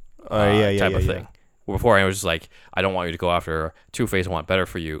 Type of thing. Before I was just like, I don't want you to go after Two-Face. I want better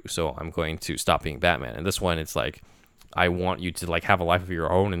for you, so I'm going to stop being Batman. And this one, it's like, I want you to like have a life of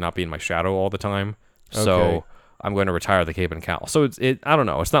your own and not be in my shadow all the time. So I'm going to retire the cape and cowl. So I don't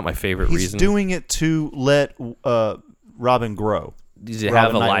know. It's not my favorite reason. He's doing it to let Robin grow. To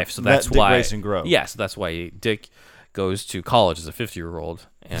have a life. So that's why. Dick Grayson grow. Yeah. So that's why Dick goes to college as a 50-year-old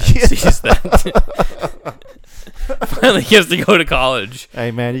and sees that. Finally gets to go to college.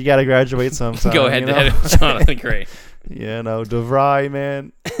 Hey man, you got to graduate sometime. Go head to head with Jonathan Gray. Yeah, no, DeVry,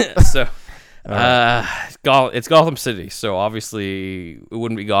 man. So. It's Gotham City, so obviously it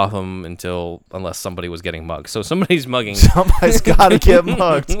wouldn't be Gotham unless somebody was getting mugged. So somebody's mugging. Somebody's got to get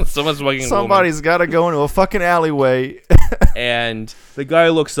mugged. Someone's mugging. Somebody's got to go into a fucking alleyway. And the guy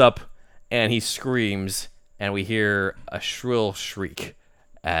looks up and he screams, and we hear a shrill shriek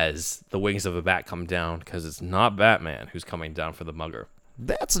as the wings of a bat come down because it's not Batman who's coming down for the mugger.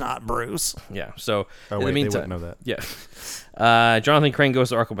 That's not Bruce. Yeah. So in the meantime, they wouldn't know that. Yeah. Jonathan Crane goes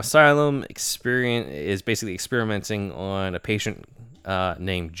to Arkham Asylum. Is basically experimenting on a patient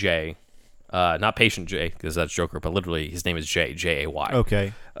named Jay. Not Patient Jay because that's Joker, but literally his name is Jay. Jay.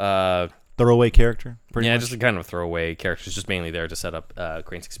 Okay. Throwaway character. Pretty much. Just a kind of throwaway character. It's just mainly there to set up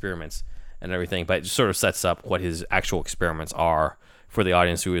Crane's experiments and everything, but it just sort of sets up what his actual experiments are for the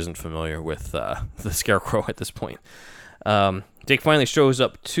audience who isn't familiar with the Scarecrow at this point. Dick finally shows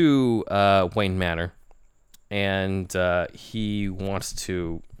up to Wayne Manor, and he wants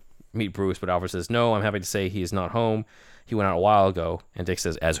to meet Bruce, but Alfred says, no, I'm happy to say he is not home. He went out a while ago, and Dick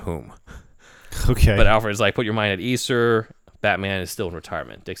says, as whom? Okay. But Alfred's like, put your mind at ease, sir. Batman is still in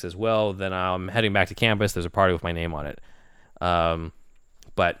retirement. Dick says, well, then I'm heading back to campus. There's a party with my name on it.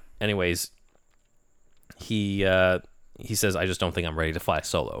 But anyways, he says, I just don't think I'm ready to fly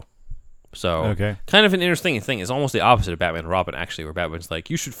solo. So, kind of an interesting thing. It's almost the opposite of Batman and Robin, actually, where Batman's like,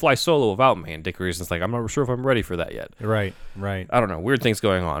 you should fly solo without me, and Dick Grayson's like, I'm not sure if I'm ready for that yet. Right. I don't know. Weird things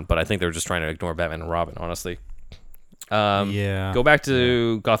going on, but I think they're just trying to ignore Batman and Robin, honestly. Go back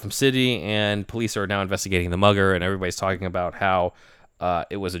to Gotham City, and police are now investigating the mugger, and everybody's talking about how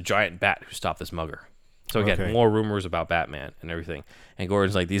it was a giant bat who stopped this mugger. So again, more rumors about Batman and everything. And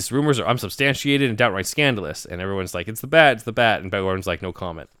Gordon's like, these rumors are unsubstantiated and downright scandalous. And everyone's like, it's the bat. And Gordon's like, no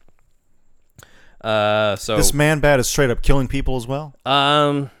comment. So this Man-Bat is straight up killing people as well?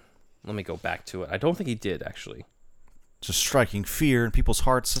 Let me go back to it. I don't think he did, actually. Just striking fear in people's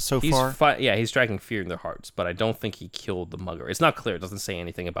hearts far? He's striking fear in their hearts, but I don't think he killed the mugger. It's not clear. It doesn't say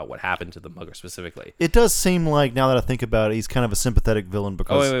anything about what happened to the mugger specifically. It does seem like, now that I think about it, he's kind of a sympathetic villain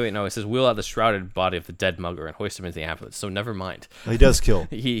because... Oh, wait. No, it says, wheel out the shrouded body of the dead mugger and hoist him into the ambulance. So never mind. He does kill.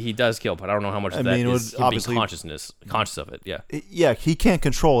 he does kill, but I don't know how much of that is him being conscious of it. Yeah. Yeah, he can't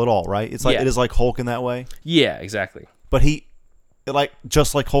control it all, right? It's like it is like Hulk in that way. Yeah, exactly. But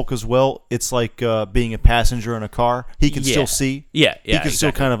just like Hulk as well, it's like being a passenger in a car. He can still see. Yeah. He can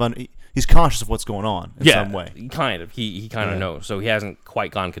still kind of he's conscious of what's going on in some way. Kind of. He kind of knows. So he hasn't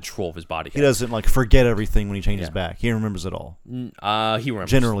quite gotten control of his body yet. He doesn't like forget everything when he changes back. He remembers it all. He remembers.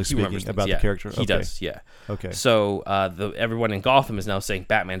 Generally speaking, about the character. He does. Yeah. Okay. So everyone in Gotham is now saying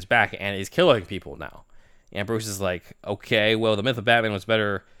Batman's back and he's killing people now. And Bruce is like, okay, well, the myth of Batman was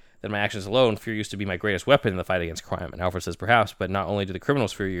better than my actions alone. Fear used to be my greatest weapon in the fight against crime. And Alfred says, perhaps, but not only do the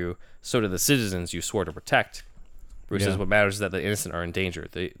criminals fear you, so do the citizens you swore to protect. Bruce says, what matters is that the innocent are in danger.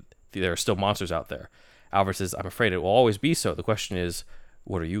 There are still monsters out there. Alfred says, I'm afraid it will always be so. The question is,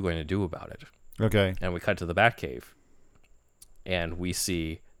 what are you going to do about it? Okay. And we cut to the Batcave, and we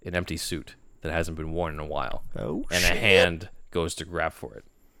see an empty suit that hasn't been worn in a while. Oh, and shit. a hand goes to grab for it.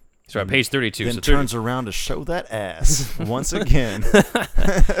 So at page 32. Then turns around to show that ass once again.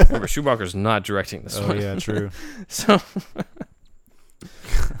 Remember, Schumacher's not directing this one. Oh, yeah, true. So...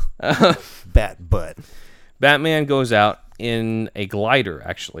 Bat butt. Batman goes out in a glider,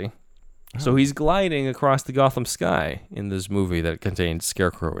 actually. So he's gliding across the Gotham sky in this movie that contains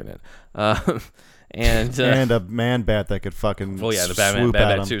Scarecrow in it. And a man bat that could fucking the Batman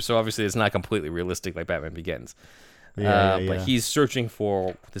bat too. So obviously it's not completely realistic like Batman Begins. But he's searching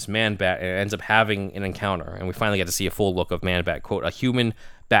for this man bat and ends up having an encounter. And we finally get to see a full look of man bat, quote, a human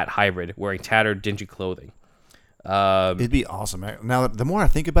bat hybrid wearing tattered, dingy clothing. It'd be awesome. Now, the more I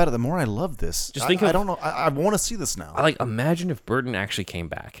think about it, the more I love this. I don't know. I want to see this now. Imagine if Burton actually came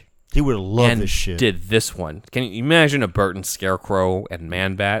back. He would have loved this shit. Did this one? Can you imagine a Burton Scarecrow and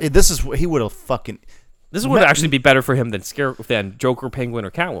Man Bat? He would have fucking. This would actually be better for him than Joker, Penguin,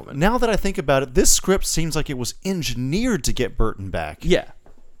 or Catwoman. Now that I think about it, this script seems like it was engineered to get Burton back. Yeah.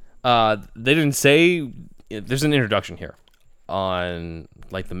 They didn't say. There's an introduction here on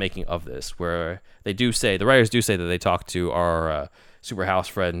the making of this, where the writers do say that they talked to our super house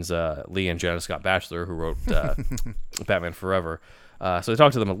friends Lee and Jenna Scott Batchelor, who wrote Batman Forever. So they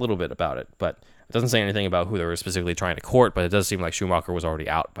talked to them a little bit about it, but it doesn't say anything about who they were specifically trying to court. But it does seem like Schumacher was already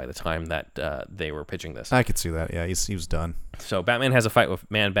out by the time that they were pitching this. I could see that. Yeah, he was done. So Batman has a fight with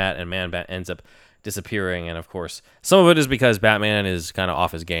Man Bat, and Man Bat ends up disappearing. And of course, some of it is because Batman is kind of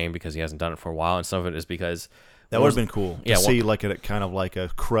off his game because he hasn't done it for a while, and some of it is because that would have been cool to see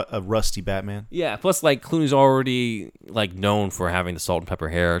a rusty Batman. Yeah, plus Clooney's already known for having the salt and pepper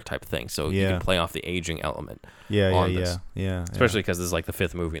hair type thing, so you can play off the aging element. Yeah. Especially because this is the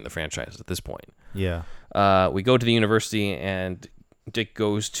 5th movie in the franchise at this point. Yeah. We go to the university, and Dick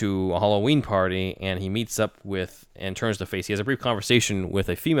goes to a Halloween party, and he meets up with and turns to face. He has a brief conversation with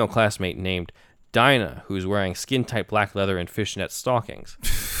a female classmate named Dinah, who's wearing skin-tight black leather and fishnet stockings.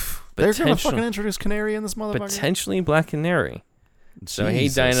 They're going to fucking introduce Canary in this motherfucker? Potentially Black Canary. Jesus. So, hey,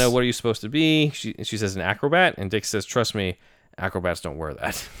 Dinah, what are you supposed to be? She says an acrobat, and Dick says, trust me, acrobats don't wear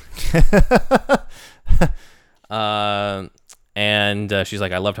that. And she's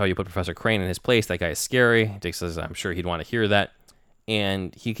like, I loved how you put Professor Crane in his place. That guy is scary. Dick says, I'm sure he'd want to hear that.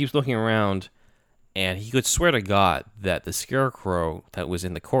 And he keeps looking around, and he could swear to God that the Scarecrow that was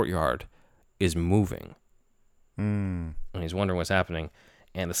in the courtyard is moving. And he's wondering what's happening.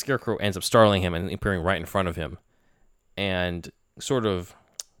 And the Scarecrow ends up startling him and appearing right in front of him. And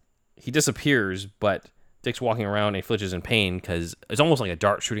he disappears, but Dick's walking around and he flinches in pain because it's almost like a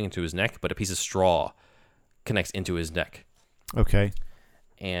dart shooting into his neck, but a piece of straw connects into his neck. Okay.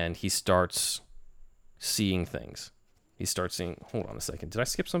 And he starts seeing things. Hold on a second. Did I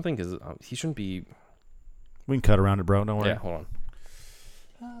skip something? Because he shouldn't be... We can cut around it, bro. Don't worry. Yeah, hold on.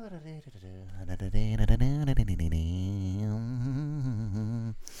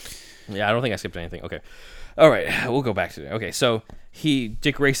 Yeah, I don't think I skipped anything. Okay. All right, we'll go back to it. Okay, so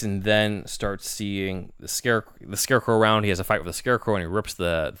Dick Grayson then starts seeing the Scarecrow around. He has a fight with the Scarecrow, and he rips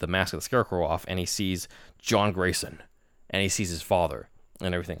the mask of the Scarecrow off, and he sees John Grayson, and he sees his father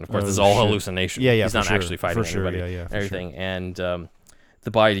and everything. And of course, this is all hallucination. Yeah, he's not actually fighting anybody. Yeah, everything. Sure. And the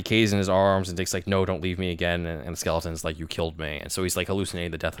body decays in his arms, and Dick's like, no, don't leave me again. And the skeleton's like, you killed me. And so he's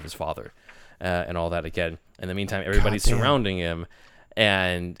hallucinating the death of his father and all that again. In the meantime, everybody's surrounding him.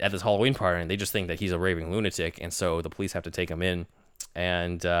 And at this Halloween party, and they just think that he's a raving lunatic, and so the police have to take him in.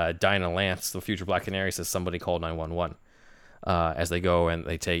 And Dinah Lance, the future Black Canary, says somebody called 911 as they go and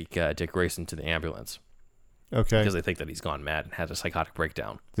they take Dick Grayson to the ambulance. Okay. Because they think that he's gone mad and had a psychotic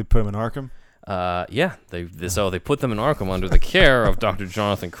breakdown. They put him in Arkham? Yeah. So they put them in Arkham under the care of Dr.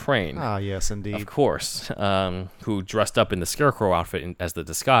 Jonathan Crane. Ah, yes, indeed. Of course. Who dressed up in the Scarecrow outfit as the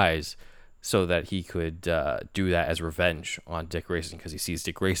disguise, so that he could do that as revenge on Dick Grayson, because he sees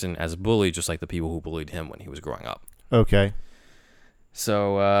Dick Grayson as a bully, just like the people who bullied him when he was growing up. Okay.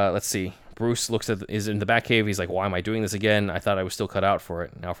 So let's see. Bruce is in the Batcave. He's like, why am I doing this again? I thought I was still cut out for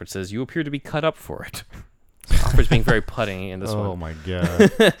it. And Alfred says, you appear to be cut up for it. Alfred's being very putting in this one. Oh, my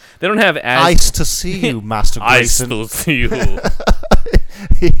God. They don't have as... Ice to see you, Master Grayson. Ice to see you.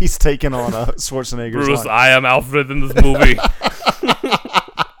 He's taking on Schwarzenegger's Bruce, line. I am Alfred in this movie.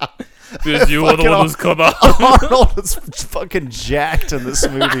 Because you are the one who's cut up. Arnold is fucking jacked in this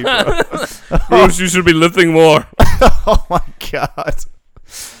movie, bro. Bruce, you should be lifting more. Oh, my God.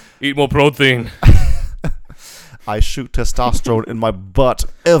 Eat more protein. I shoot testosterone in my butt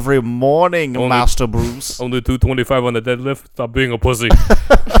every morning, Master Bruce. Only 225 on the deadlift. Stop being a pussy.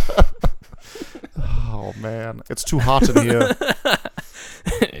 Oh, man. It's too hot in here.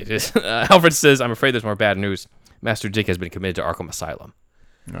 It is. Alfred says, I'm afraid there's more bad news. Master Dick has been committed to Arkham Asylum.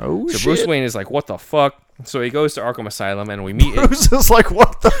 Oh, so shit. Bruce Wayne is like, what the fuck? So he goes to Arkham Asylum, and we meet... Bruce is like,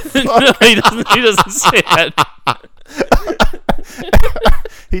 what the fuck? No, he doesn't say that.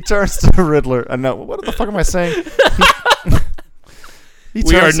 He turns to Riddler. No, what the fuck am I saying?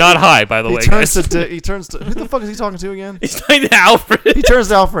 We are not high, by the way, guys. He turns to... Who the fuck is he talking to again? He's talking to Alfred. He turns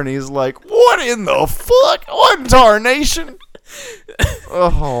to Alfred, and he's like, what in the fuck? What tarnation?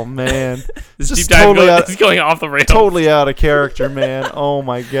 Oh, man. This deep dive is going off the rails. Totally out of character, man. Oh,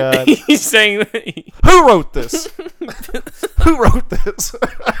 my God. He's saying... Who wrote this? Who wrote this?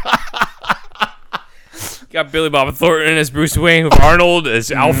 Got Billy Bob Thornton as Bruce Wayne with Arnold as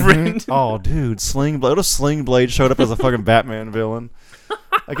Alfred. Oh, dude. Sling Blade. What if Sling Blade showed up as a fucking Batman villain?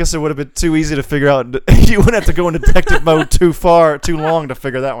 I guess it would have been too easy to figure out. You wouldn't have to go in detective mode too long to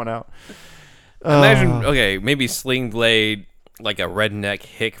figure that one out. Imagine, okay, maybe Sling Blade, like a redneck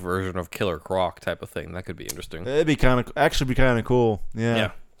hick version of Killer Croc type of thing. That could be interesting. It'd be kind of cool.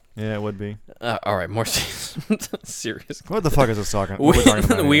 Yeah. Yeah, it would be. All right, more serious. What the fuck is this talking?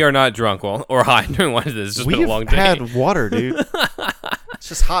 We are not drunk or high during one of this. It's just been a long day. We had water, dude. It's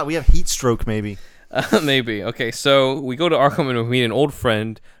just hot. We have heat stroke, maybe. Maybe. Okay, so we go to Arkham and we meet an old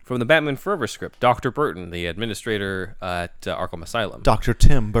friend from the Batman Forever script, Dr. Burton, the administrator at Arkham Asylum. Dr.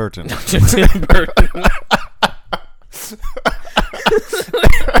 Tim Burton. Dr. Tim Burton.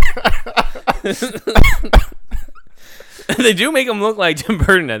 They do make him look like Tim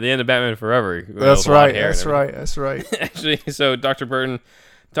Burton at the end of Batman Forever. That's right. That's right. Actually, so Dr. Burton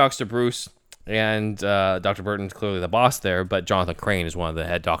talks to Bruce, and Dr. Burton's clearly the boss there, but Jonathan Crane is one of the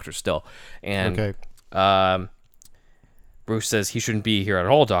head doctors still. And Bruce says he shouldn't be here at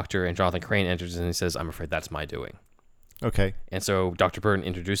all, Doctor, and Jonathan Crane enters and he says, I'm afraid that's my doing. Okay. And so Dr. Burton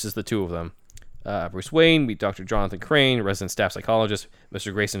introduces the two of them. Bruce Wayne meet Dr. Jonathan Crane, resident staff psychologist.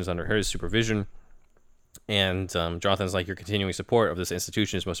 Mr. Grayson is under his supervision. And Jonathan's like, your continuing support of this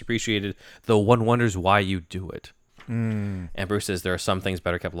institution is most appreciated, though one wonders why you do it. And Bruce says there are some things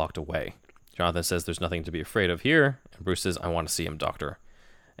better kept locked away. Jonathan says there's nothing to be afraid of here. And Bruce says, I want to see him, Doctor.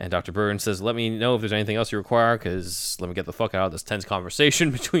 And Dr. Burton says, let me know if there's anything else you require, because let me get the fuck out of this tense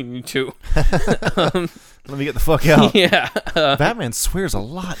conversation between you two. Let me get the fuck out. Yeah. Batman swears a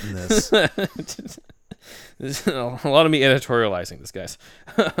lot in this. There's a lot of me editorializing this, guys.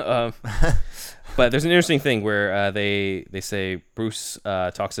 But there's an interesting thing where they say, Bruce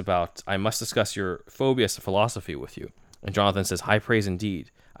talks about, I must discuss your phobias philosophy with you. And Jonathan says, high praise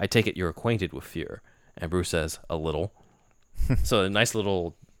indeed. I take it you're acquainted with fear. And Bruce says, a little. So a nice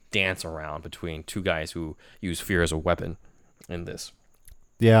little dance around between two guys who use fear as a weapon in this.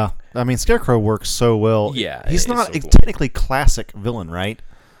 Yeah. I mean, Scarecrow works so well. Yeah. He's not a technically classic villain, right?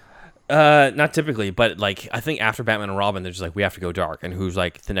 Not typically, but like I think after Batman and Robin, they're just like, we have to go dark. And who's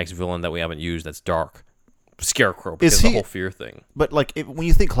like the next villain that we haven't used that's dark? Scarecrow, because of the whole fear thing. But like when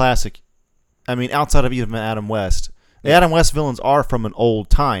you think classic, I mean, outside of even Adam West, the Adam West villains are from an old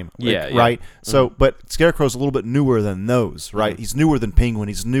time, right? So, but Scarecrow's a little bit newer than those, right? He's newer than Penguin.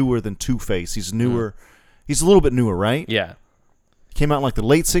 He's newer than Two-Face. He's newer. He's a little bit newer, right? Yeah. Came out in like the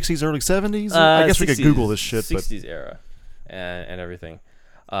late 60s, early 70s? I guess 60s, we could Google this shit. 60s era and everything.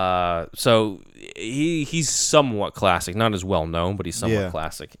 So he's somewhat classic. Not as well known, but he's somewhat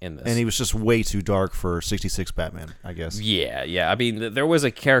classic in this. And he was just way too dark for 66 Batman, I guess. Yeah. I mean, there was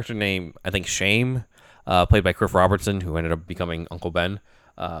a character named, I think, Shame, played by Cliff Robertson, who ended up becoming Uncle Ben,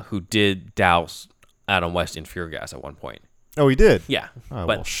 who did douse Adam West in fear gas at one point. Oh, he did? Yeah. Oh,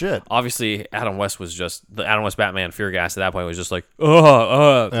 well, shit. Obviously, Adam West was just... The Adam West Batman fear gas at that point was just like, it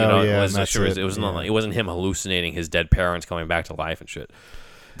wasn't him hallucinating his dead parents coming back to life and shit.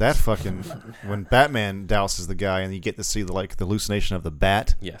 That fucking... when Batman douses the guy and you get to see the hallucination of the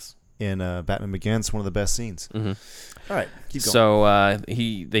bat... Yes. In Batman Begins, one of the best scenes. Mm-hmm. All right, keep going. So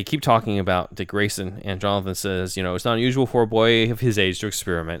they keep talking about Dick Grayson, and Jonathan says, it's not unusual for a boy of his age to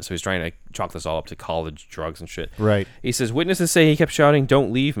experiment, so he's trying to chalk this all up to college drugs and shit. Right. He says, witnesses say he kept shouting,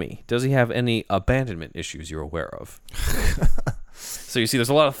 don't leave me. Does he have any abandonment issues you're aware of? So you see, there's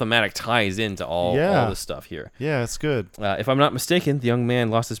a lot of thematic ties into all this stuff here. Yeah, it's good. If I'm not mistaken, the young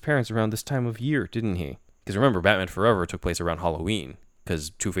man lost his parents around this time of year, didn't he? Because remember, Batman Forever took place around Halloween.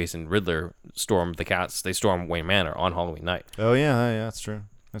 Because Two-Face and Riddler stormed the cats. They stormed Wayne Manor on Halloween night. Oh, yeah, that's true.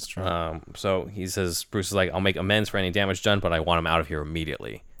 That's true. So he says, Bruce is like, I'll make amends for any damage done, but I want him out of here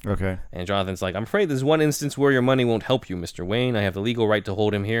immediately. Okay. And Jonathan's like, I'm afraid there's one instance where your money won't help you, Mr. Wayne. I have the legal right to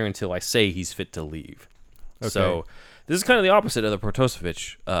hold him here until I say he's fit to leave. Okay. So this is kind of the opposite of the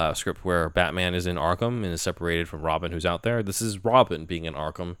Protosevich script, where Batman is in Arkham and is separated from Robin, who's out there. This is Robin being in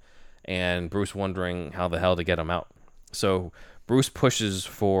Arkham, and Bruce wondering how the hell to get him out. So Bruce pushes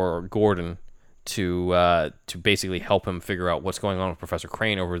for Gordon to basically help him figure out what's going on with Professor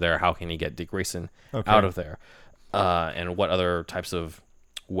Crane over there. How can he get Dick Grayson out of there, and what other types of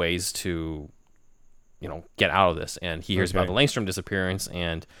ways to, get out of this. And he hears about the Langstrom disappearance,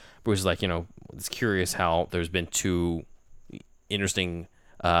 and Bruce is like, it's curious how there's been two interesting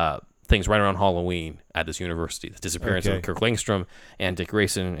things right around Halloween at this university: the disappearance of Kirk Langstrom and Dick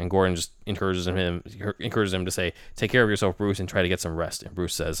Grayson. And Gordon just encourages him to say, "Take care of yourself, Bruce, and try to get some rest." And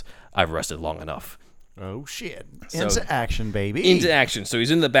Bruce says, "I've rested long enough." Oh shit! Into action, baby. Into action. So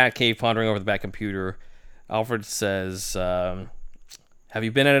he's in the Batcave, pondering over the Batcomputer. Alfred says, "Have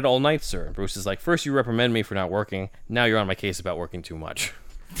you been at it all night, sir?" And Bruce is like, "First you reprimand me for not working. Now you're on my case about working too much."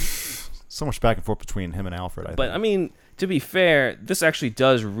 So much back and forth between him and Alfred. I think. I mean, to be fair, this actually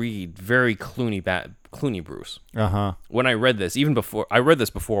does read very Clooney Bruce. When I read this,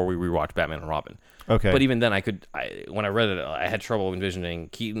 before we rewatched Batman and Robin. Okay. But even then, when I read it, I had trouble envisioning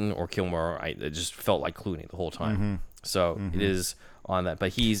Keaton or Kilmer. It just felt like Clooney the whole time. Mm-hmm. So it is on that.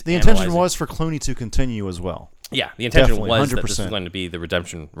 But the intention was for Clooney to continue as well. Yeah, the intention was that this was going to be the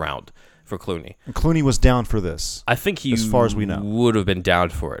redemption round for Clooney. And Clooney was down for this. I think he, as far as we know, would have been down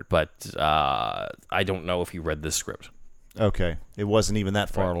for it, but I don't know if he read this script. Okay, it wasn't even that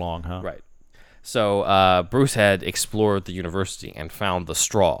far along, huh? Right. So Bruce had explored the university and found the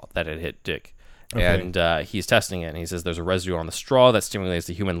straw that had hit Dick. Okay. And he's testing it, and he says there's a residue on the straw that stimulates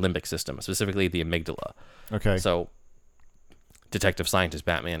the human limbic system, specifically the amygdala. Okay. So, detective scientist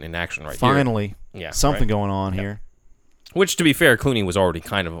Batman in action right Finally. Here. Yeah, something going on here. Which, to be fair, Clooney was already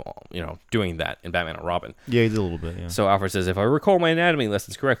kind of, doing that in Batman and Robin. Yeah, he did a little bit, yeah. So Alfred says, if I recall my anatomy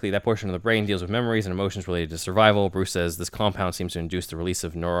lessons correctly, that portion of the brain deals with memories and emotions related to survival. Bruce says, this compound seems to induce the release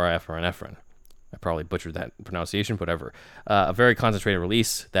of norepinephrine. I probably butchered that pronunciation, but whatever. A very concentrated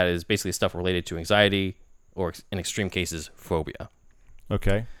release that is basically stuff related to anxiety or, in extreme cases, phobia.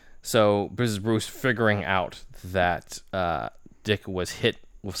 Okay. So this is Bruce figuring out that Dick was hit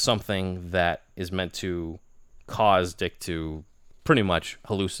with something that is meant to cause Dick to pretty much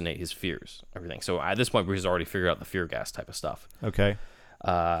hallucinate his fears, everything. So at this point, Bruce has already figured out the fear gas type of stuff. Okay.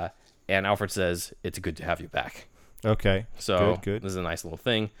 And Alfred says, it's good to have you back. Okay. So good. This is a nice little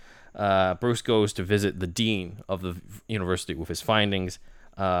thing. Bruce goes to visit the dean of the university with his findings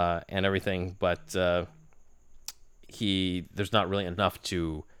and everything, but there's not really enough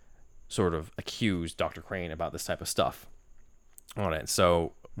to sort of accuse Dr. Crane about this type of stuff on it.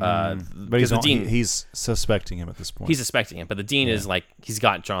 So, but he's suspecting him at this point. He's suspecting him, but the dean is like, he's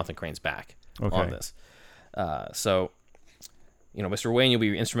got Jonathan Crane's back on this. So, Mr. Wayne, you'll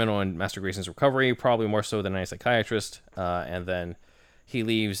be instrumental in Master Grayson's recovery, probably more so than any psychiatrist. And then he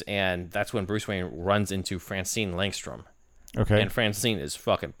leaves, and that's when Bruce Wayne runs into Francine Langstrom. Okay. And Francine is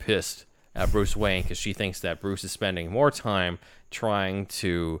fucking pissed at Bruce Wayne because she thinks that Bruce is spending more time trying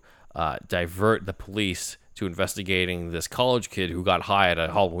to divert the police to investigating this college kid who got high at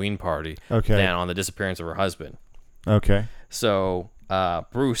a Halloween party than on the disappearance of her husband. Okay. So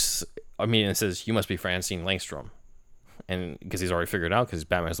Bruce immediately says, you must be Francine Langstrom. And because he's already figured out, because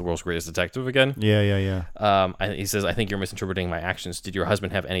Batman is the world's greatest detective again. Yeah. He says, I think you're misinterpreting my actions. Did your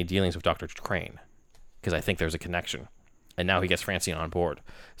husband have any dealings with Dr. Crane? Because I think there's a connection. And now he gets Francine on board.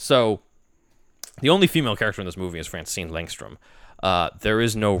 So the only female character in this movie is Francine Langstrom. There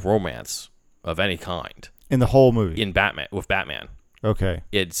is no romance of any kind in the whole movie with Batman. Okay.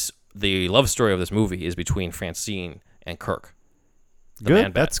 It's the love story of this movie is between Francine and Kirk.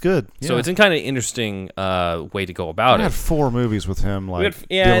 Good. That's good. Yeah. So it's a kind of interesting way to go about it. We had 4 movies with him,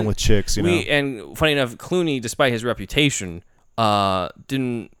 dealing with chicks. And funny enough, Clooney, despite his reputation,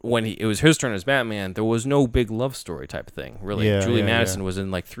 didn't when it was his turn as Batman. There was no big love story type of thing. Really, Julie Madison was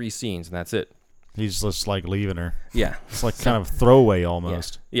in 3 scenes, and that's it. He's just leaving her. Yeah, it's kind of throwaway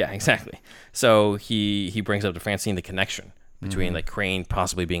almost. Yeah, exactly. So he brings up to Francine the connection between Crane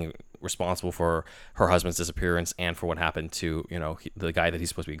possibly being responsible for her husband's disappearance and for what happened to the guy that he's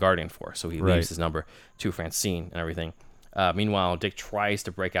supposed to be guardian for. So he leaves his number to Francine and everything. Meanwhile, Dick tries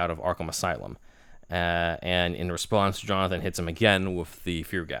to break out of Arkham Asylum, and in response, Jonathan hits him again with the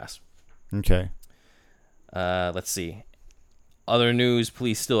fear gas. Okay. Let's see. Other news: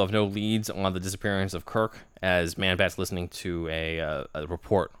 police still have no leads on the disappearance of Kirk, as Man-Bat's listening to a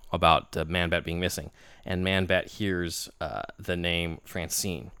report about Man-Bat being missing, and Man-Bat hears the name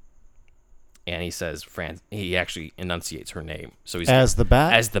Francine. And he says, he actually enunciates her name. So he's as the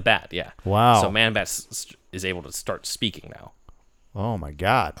Bat? As the Bat, yeah. Wow. So Man-Bat is able to start speaking now. Oh my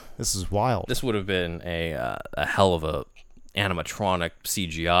God, this is wild. This would have been a hell of a animatronic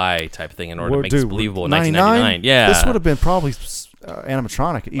CGI type thing in order to make this believable in 1999. Yeah, this would have been probably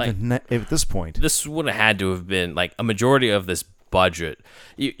animatronic even at this point. This would have had to have been like a majority of this budget.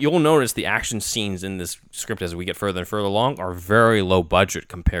 You'll notice the action scenes in this script as we get further and further along are very low budget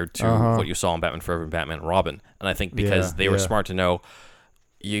compared to what you saw in Batman Forever and Batman and Robin. And I think because they were smart to know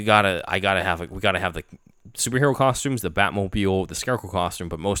we gotta have the superhero costumes, the Batmobile, the Scarecrow costume,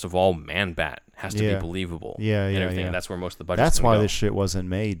 but most of all, Man-Bat has to be believable. And everything. And that's where most of the budget. That's why this shit wasn't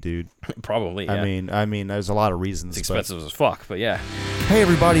made, dude. Probably. Yeah. I mean, there's a lot of reasons. It's expensive as fuck, but yeah. Hey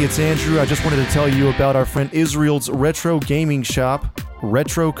everybody, it's Andrew. I just wanted to tell you about our friend Israel's retro gaming shop,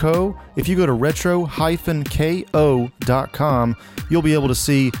 RetroCo. If you go to retro-ko.com, you'll be able to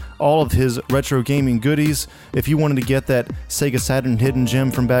see all of his retro gaming goodies. If you wanted to get that Sega Saturn hidden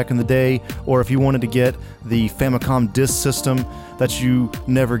gem from back in the day, or if you wanted to get the Famicom disk system that you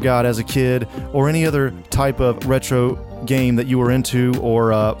never got as a kid, or any other type of retro game that you were into,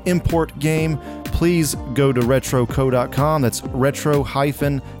 or import game, please go to retroco.com. That's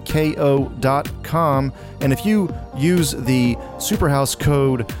retro-ko.com. And if you use the Superhouse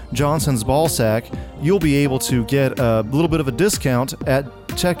code Johnson's Ballsack, you'll be able to get a little bit of a discount at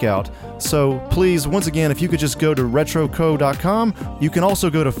checkout. So please, once again, if you could just go to retroco.com. You can also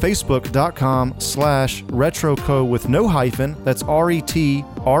go to facebook.com/retroco with no hyphen. That's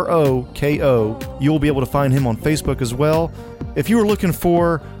RETROKO. You'll be able to find him on Facebook as well. If you were looking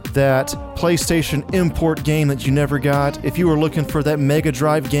for that PlayStation import game that you never got, if you were looking for that Mega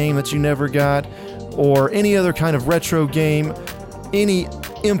Drive game that you never got, or any other kind of retro game, any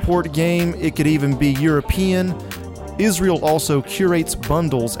import game, it could even be European, Israel also curates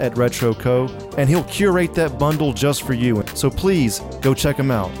bundles at RetroCo, and he'll curate that bundle just for you. So please, go check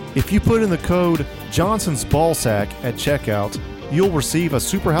him out. If you put in the code Johnson's Ballsack at checkout, you'll receive a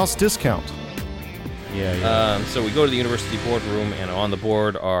Superhouse discount. So we go to the university boardroom, and on the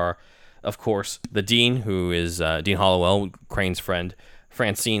board are, of course, the dean, who is Dean Hollowell, Crane's friend,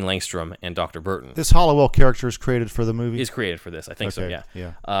 Francine Langstrom, and Dr. Burton. This Hollowell character is created for the movie? He's created for this, I think so, yeah.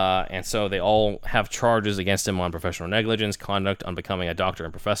 And so they all have charges against him on professional negligence, conduct unbecoming a doctor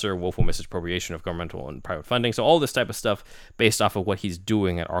and professor, willful misappropriation of governmental and private funding. So all this type of stuff based off of what he's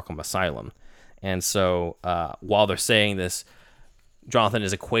doing at Arkham Asylum. And so while they're saying this, Jonathan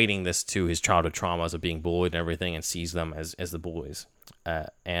is equating this to his childhood traumas of being bullied and everything, and sees them as the bullies.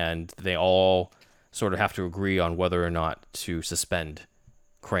 And they all sort of have to agree on whether or not to suspend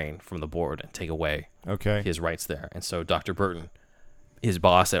Crane from the board and take away his rights there. And so Dr. Burton, his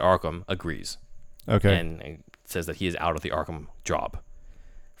boss at Arkham, agrees. And says that he is out of the Arkham job.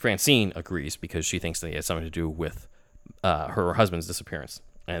 Francine agrees because she thinks that he has something to do with her husband's disappearance.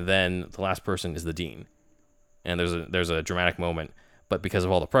 And then the last person is the dean. And there's a dramatic moment, but because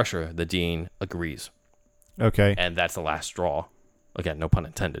of all the pressure, the dean agrees. And that's the last straw. Again, no pun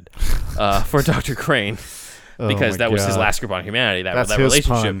intended. For Dr. Crane. Because that was his last grip on humanity, that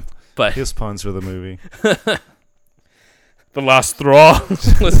relationship. Pun. But his puns for the movie. The last straw.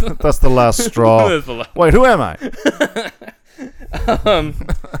 That's the last straw. Wait, who am I?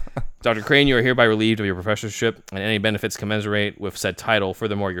 Dr. Crane, you are hereby relieved of your professorship and any benefits commensurate with said title.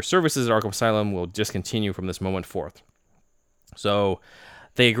 Furthermore, your services at Arkham Asylum will discontinue from this moment forth. So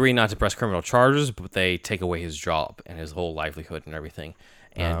they agree not to press criminal charges, but they take away his job and his whole livelihood and everything.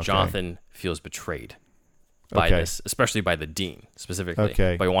 And Jonathan feels betrayed by this, especially by the dean specifically.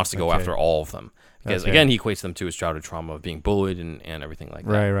 But he wants to go after all of them. Because, again, he equates them to his childhood trauma of being bullied and everything like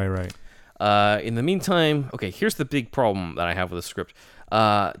that. Right. In the meantime, here's the big problem that I have with the script.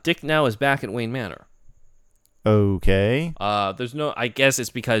 Dick now is back at Wayne Manor. There's no... I guess it's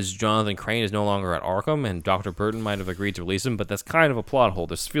because Jonathan Crane is no longer at Arkham, and Dr. Burton might have agreed to release him, but that's kind of a plot hole.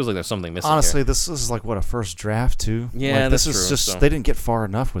 This feels like there's something missing. Honestly, this is like, what, a first draft, too? Yeah, this is true. They didn't get far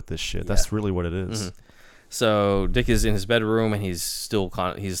enough with this shit. Yeah. That's really what it is. Mm-hmm. So Dick is in his bedroom, and he's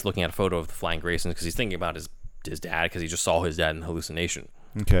he's looking at a photo of the Flying Graysons because he's thinking about his dad, because he just saw his dad in hallucination.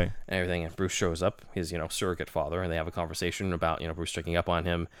 And everything. And Bruce shows up, his surrogate father, and they have a conversation about Bruce checking up on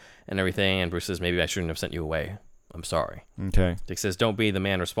him and everything. And Bruce says, maybe I shouldn't have sent you away. I'm sorry. Dick says, don't be the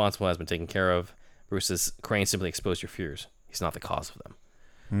man responsible, has been taken care of. Bruce says, Crane simply exposed your fears. He's not the cause of them.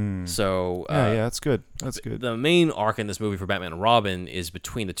 So that's good. The main arc in this movie for Batman and Robin is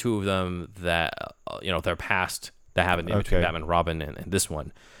between the two of them, that their past that happened in between Batman and Robin and this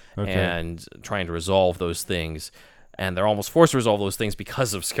one, and trying to resolve those things. And they're almost forced to resolve those things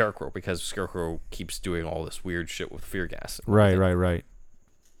because of Scarecrow, because Scarecrow keeps doing all this weird shit with fear gas. Right.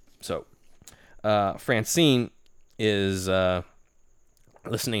 So Francine is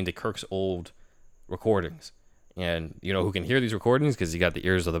listening to Kirk's old recordings. And you know who can hear these recordings because he got the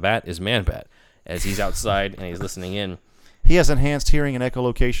ears of the bat is Man-Bat. As he's outside and he's listening in. He has enhanced hearing and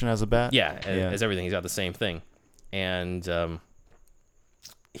echolocation as a bat? Yeah, as everything. He's got the same thing. And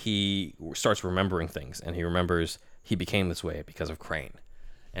he starts remembering things, and he remembers he became this way because of Crane.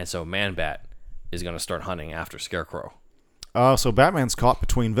 And so Man-Bat is going to start hunting after Scarecrow. So Batman's caught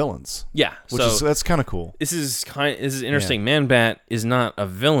between villains. Yeah, that's kind of cool. This is interesting. Yeah. Man-Bat is not a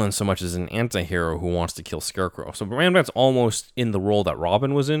villain so much as an anti-hero who wants to kill Scarecrow. So Man-Bat's almost in the role that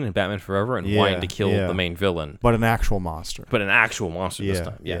Robin was in Batman Forever and wanting to kill the main villain. But an actual monster. This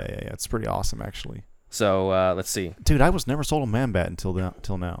time. Yeah. It's pretty awesome, actually. So let's see. Dude, I was never sold on Man-Bat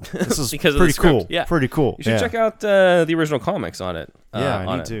until now. This is because pretty cool. Yeah. Pretty cool. You should check out the original comics on it.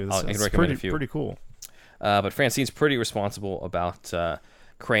 I need to. I can recommend a few. Pretty cool. But Francine's pretty responsible about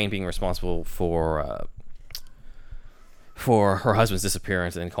Crane being responsible for her husband's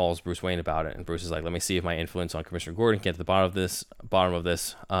disappearance, and calls Bruce Wayne about it. And Bruce is like, "Let me see if my influence on Commissioner Gordon can get to the bottom of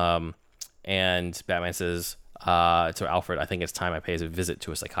this." And Batman says to Alfred, "I think it's time I pay a visit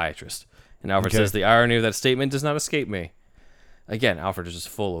to a psychiatrist." And Alfred says, "The irony of that statement does not escape me." Again, Alfred is just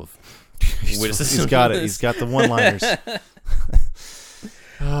full of witticism. He's got it. He's got the one-liners.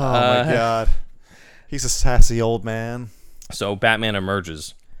 Oh my God. He's a sassy old man. So Batman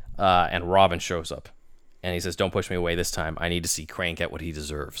emerges, and Robin shows up. And he says, "Don't push me away this time. I need to see Crane get what he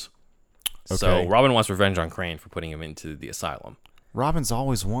deserves." Okay. So Robin wants revenge on Crane for putting him into the asylum. Robin's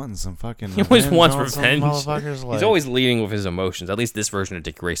always wanting some fucking He always wants revenge. Like... He's always leading with his emotions. At least this version of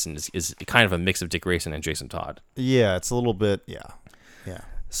Dick Grayson is kind of a mix of Dick Grayson and Jason Todd. Yeah, it's a little bit, yeah.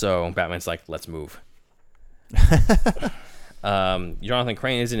 So Batman's like, "Let's move." Jonathan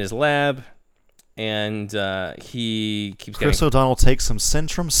Crane is in his lab. And he keeps Chris O'Donnell takes some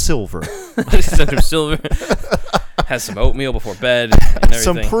Centrum Silver. Centrum Silver. Has some oatmeal before bed and everything.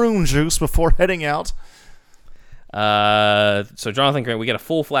 Some prune juice before heading out. So Jonathan Crane, we get a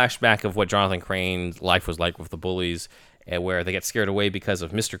full flashback of what Jonathan Crane's life was like with the bullies, and where they get scared away because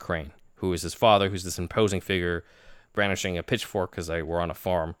of Mr. Crane, who is his father, who's this imposing figure brandishing a pitchfork because they were on a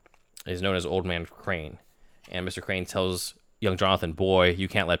farm. He's known as Old Man Crane. And Mr. Crane tells young Jonathan, "Boy, you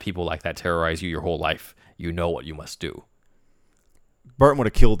can't let people like that terrorize you your whole life. You know what you must do." Burton would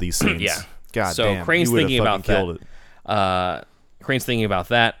have killed these scenes. Yeah. God so damn. Crane's thinking about that. Crane's thinking about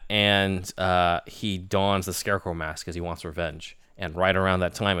that, and he dons the Scarecrow mask because he wants revenge. And right around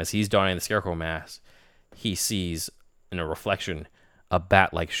that time, as he's donning the Scarecrow mask, he sees, in a reflection, a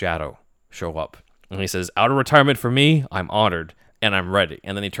bat-like shadow show up. And he says, "Out of retirement for me, I'm honored, and I'm ready."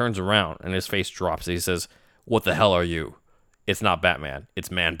 And then he turns around, and his face drops. And he says, "What the hell are you? It's not Batman.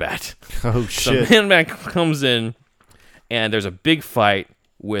 It's Man-Bat." Oh, shit. So Man-Bat comes in, and there's a big fight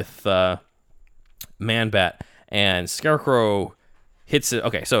with Man-Bat, and Scarecrow hits it.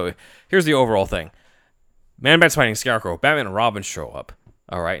 Okay, so here's the overall thing. Man-Bat's fighting Scarecrow. Batman and Robin show up.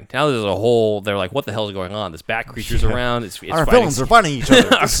 All right. Now there's a whole... They're like, what the hell is going on? This bat creature's around. It's Our villains are fighting each other.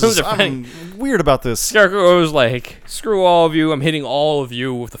 I'm weird about this. Scarecrow's like, "Screw all of you. I'm hitting all of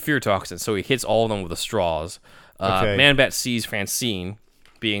you with the fear toxin." So he hits all of them with the straws. Okay. Man-Bat sees Francine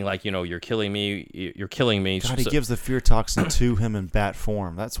being like, "You're killing me. You're killing me." God, he gives the fear toxin to him in bat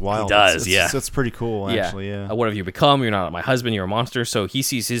form. That's wild. He does, That's pretty cool, actually, yeah. What have you become? You're not my husband. You're a monster. So he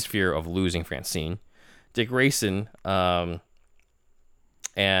sees his fear of losing Francine. Dick Grayson, and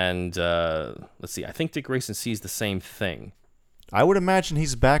let's see. I think Dick Grayson sees the same thing. I would imagine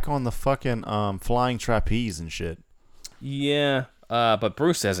he's back on the fucking flying trapeze and shit. Yeah, but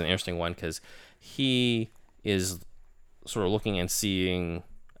Bruce has an interesting one because he is sort of looking and seeing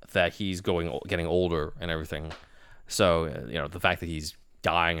that he's getting older and everything. So, the fact that he's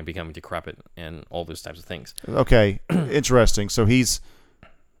dying and becoming decrepit and all those types of things. Okay, interesting. So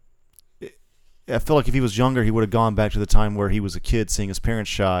I feel like if he was younger, he would have gone back to the time where he was a kid seeing his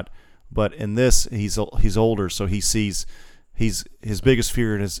parents shot. But in this, he's older, so he sees his biggest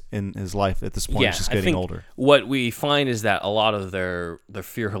fear in his life at this point is just getting older. What we find is that a lot of their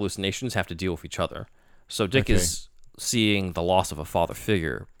fear hallucinations have to deal with each other. So Dick is seeing the loss of a father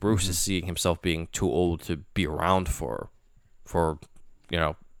figure. Bruce is seeing himself being too old to be around for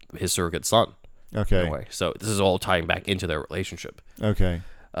his surrogate son. Okay. In a way. So this is all tying back into their relationship. Okay.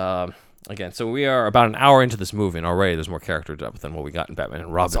 Again, so we are about an hour into this movie, and already there's more character depth than what we got in Batman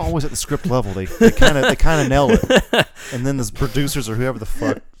and Robin. It's always at the script level. They kind of nail it, and then the producers or whoever the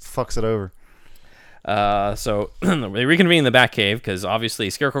fuck fucks it over. So they reconvene in the Batcave because obviously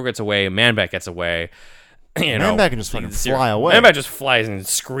Scarecrow gets away, Man-Bat gets away. Man-Bat can just fucking fly away. Man-Bat just flies and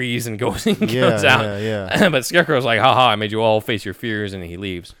screes and goes out. Yeah. But Scarecrow's like, "Haha, I made you all face your fears," and he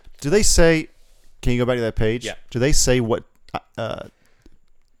leaves. Do they say? Can you go back to that page? Yeah. Do they say what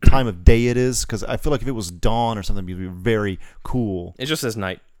time of day it is? Because I feel like if it was dawn or something, it'd be very cool. It just says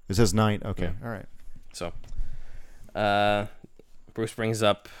night. It says night. Okay, all right. So, Bruce brings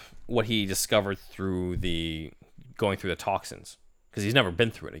up what he discovered through going through the toxins, because he's never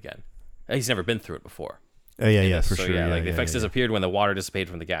been through it again. He's never been through it before. Yeah, for sure. The effects disappeared when the water dissipated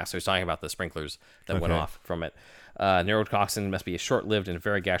from the gas. So he's talking about the sprinklers that went off from it. Neurotoxin must be short-lived in a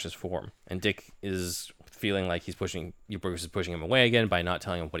very gaseous form, and Dick is feeling like Bruce is pushing him away again by not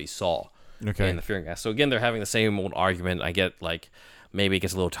telling him what he saw in the fearing gas. So again, they're having the same old argument. I get like maybe it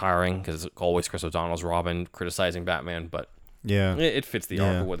gets a little tiring because it's always Chris O'Donnell's Robin criticizing Batman, but it fits the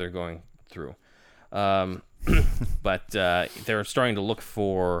arc of what they're going through. But they're starting to look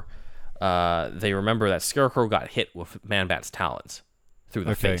for. They remember that Scarecrow got hit with Man-Bat's talons through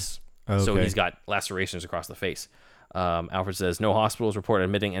the face. So he's got lacerations across the face. Alfred says, no hospitals report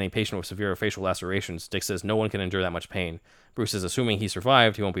admitting any patient with severe facial lacerations. Dick says, no one can endure that much pain. Bruce says, assuming he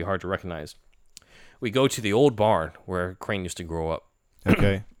survived, he won't be hard to recognize. We go to the old barn where Crane used to grow up.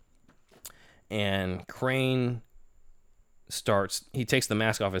 Okay. And Crane he takes the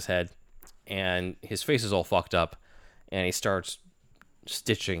mask off his head, and his face is all fucked up, and he starts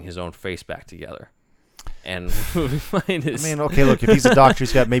stitching his own face back together. And what we find is... okay, look, if he's a doctor,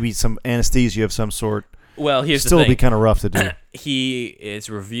 he's got maybe some anesthesia of some sort. Well, here's still the thing. Be kind of rough to do. It's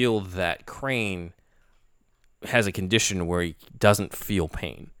revealed that Crane has a condition where he doesn't feel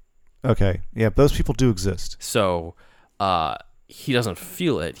pain. Okay, yeah, those people do exist. So, he doesn't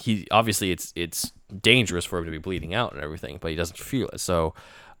feel it. He obviously it's dangerous for him to be bleeding out and everything, but he doesn't feel it. So,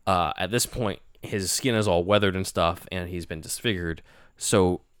 at this point, his skin is all weathered and stuff, and he's been disfigured.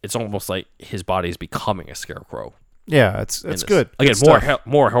 So it's almost like his body is becoming a scarecrow. Yeah, it's good. Again,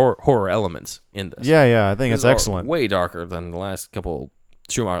 more horror elements in this. Yeah, I think it's excellent. Way darker than the last couple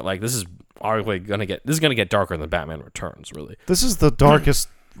Schumacher. Like this is arguably gonna get darker than Batman Returns. Really, this is the darkest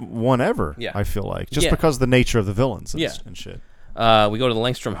one ever. Yeah. I feel like just because of the nature of the villains and shit. We go to the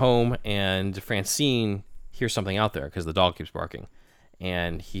Langstrom home, and Francine hears something out there because the dog keeps barking,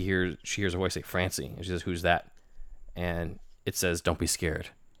 and she hears a voice say Francie, and she says, "Who's that?" And it says, "Don't be scared,"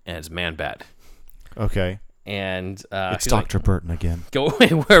 and it's Man-Bat. Okay. And it's Dr. Burton again. Go away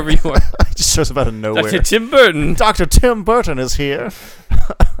wherever you are. It just shows up out of nowhere. Dr. Tim Burton. Dr. Tim Burton is here.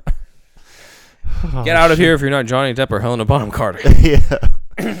 Get out of here if you're not Johnny Depp or Helena Bonham Carter. Yeah.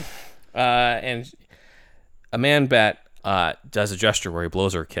 And a Man-Bat does a gesture where he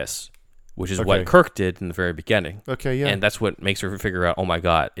blows her a kiss, which is what Kirk did in the very beginning. Okay, yeah. And that's what makes her figure out, oh my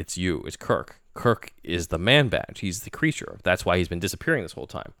God, it's you. It's Kirk. Kirk is the Man-Bat. He's the creature. That's why he's been disappearing this whole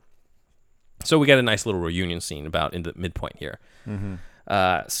time. So we get a nice little reunion scene about in the midpoint here.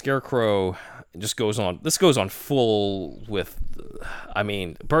 Mm-hmm. Scarecrow just goes on. This goes on full with.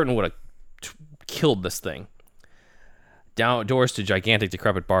 Burton would have killed this thing. Doors to gigantic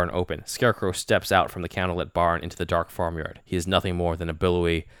decrepit barn open. Scarecrow steps out from the candlelit barn into the dark farmyard. He is nothing more than a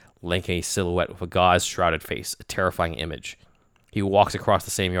billowy, lanky silhouette with a gauze-shrouded face, a terrifying image. He walks across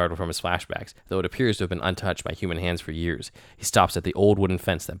the same yard from his flashbacks, though it appears to have been untouched by human hands for years. He stops at the old wooden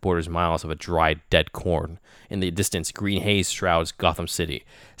fence that borders miles of a dried, dead corn. In the distance, green haze shrouds Gotham City.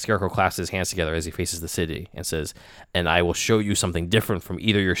 Scarecrow clasps his hands together as he faces the city and says, "And I will show you something different from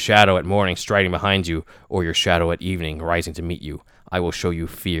either your shadow at morning striding behind you or your shadow at evening rising to meet you. I will show you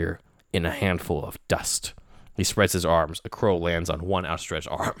fear in a handful of dust." He spreads his arms. A crow lands on one outstretched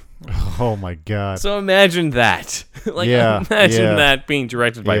arm. Oh, my God. So imagine that. Imagine that being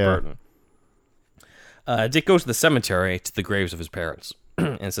directed by Burton. Dick goes to the cemetery to the graves of his parents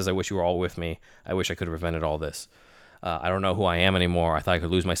and says, "I wish you were all with me. I wish I could have prevented all this. I don't know who I am anymore. I thought I could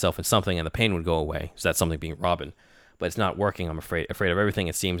lose myself in something and the pain would go away." So that's something being Robin. But it's not working. I'm afraid of everything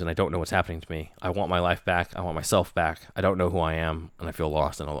it seems, and I don't know what's happening to me. I want my life back. I want myself back. I don't know who I am, and I feel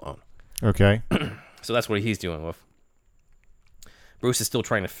lost and alone. Okay. So that's what he's dealing with. Bruce is still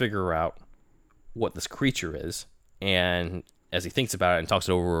trying to figure out what this creature is, and as he thinks about it and talks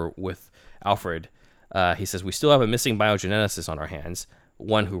it over with Alfred, he says, "We still have a missing biogeneticist on our hands,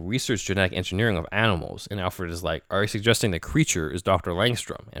 one who researched genetic engineering of animals." And Alfred is like, "Are you suggesting the creature is Dr.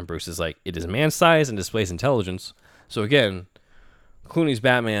 Langstrom?" And Bruce is like, "It is man-sized and displays intelligence." So again, Clooney's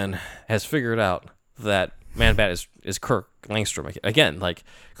Batman has figured out that Man-Bat is Kirk Langstrom. Again, like,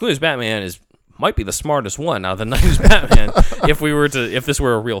 Clooney's Batman might be the smartest one out of the 90s Batman if this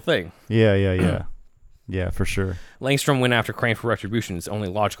were a real thing. Yeah. Yeah, for sure. Langstrom went after Crane for retribution. It's only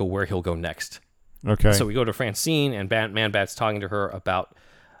logical where he'll go next. Okay. So we go to Francine, and Man-Bat's talking to her about,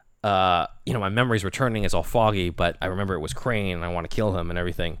 my memory's returning. It's all foggy, but I remember it was Crane, and I want to kill him and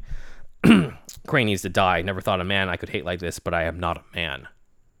everything. Crane needs to die. Never thought a man I could hate like this, but I am not a man.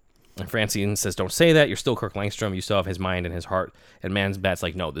 And Francine says, don't say that. You're still Kirk Langstrom. You still have his mind and his heart. And Man-Bat's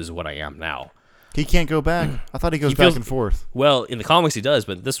like, no, this is what I am now. He can't go back. I thought he goes back and forth. Well, in the comics he does,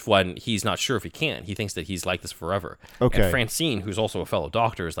 but this one, he's not sure if he can. He thinks that he's like this forever. Okay. And Francine, who's also a fellow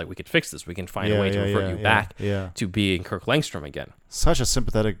doctor, is like, we could fix this. We can find a way to revert you back to being Kirk Langstrom again. Such a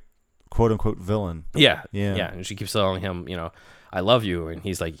sympathetic, quote-unquote, villain. Yeah. And she keeps telling him, I love you. And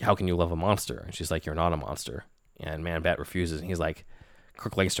he's like, how can you love a monster? And she's like, you're not a monster. And Man-Bat refuses. And he's like,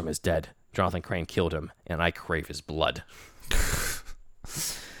 Kirk Langstrom is dead. Jonathan Crane killed him, and I crave his blood.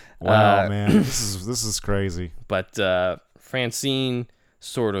 Wow, man, this is crazy. But Francine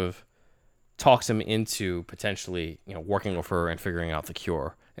sort of talks him into potentially, working with her and figuring out the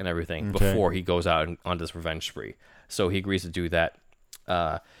cure and everything before he goes out on this revenge spree. So he agrees to do that.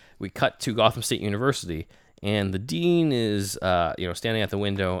 We cut to Gotham State University, and the dean is, standing at the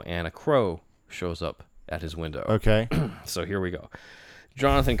window, and a crow shows up at his window. Okay. So here we go.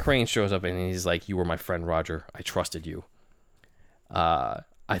 Jonathan Crane shows up, and he's like, you were my friend, Roger. I trusted you.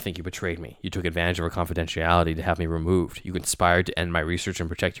 I think you betrayed me. You took advantage of our confidentiality to have me removed. You conspired to end my research and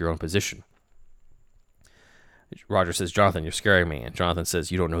protect your own position. Roger says, Jonathan, you're scaring me. And Jonathan says,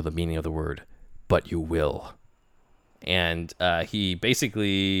 you don't know the meaning of the word, but you will. And he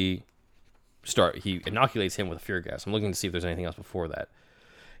basically he inoculates him with a fear gas. I'm looking to see if there's anything else before that.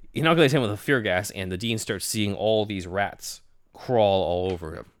 He inoculates him with a fear gas, and the dean starts seeing all these rats crawl all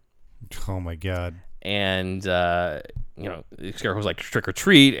over him. Oh, my God. And Scarecrow's like, trick or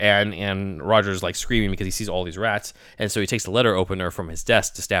treat, and Roger's like screaming because he sees all these rats, and so he takes the letter opener from his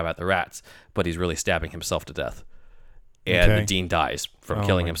desk to stab at the rats, but he's really stabbing himself to death. And the dean dies from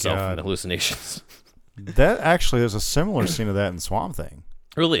killing himself from the hallucinations. There's a similar scene of that in Swamp Thing.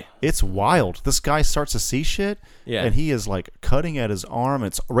 Really? It's wild. This guy starts to see shit, and he is like cutting at his arm.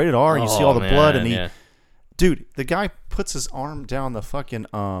 It's rated R, and you see all the blood, and dude, the guy puts his arm down the fucking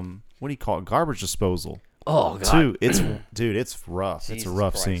what do you call it? Garbage disposal. Oh God, it's rough. Jesus it's a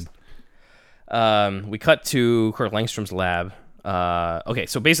rough Christ. scene. We cut to Kirk Langstrom's lab. Okay,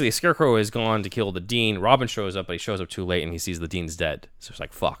 so basically, Scarecrow is gone to kill the dean. Robin shows up, but he shows up too late, and he sees the dean's dead. So it's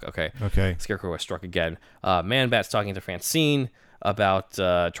like, fuck. Okay. Scarecrow has struck again. Man-Bat's talking to Francine about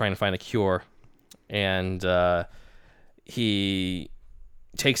trying to find a cure, and he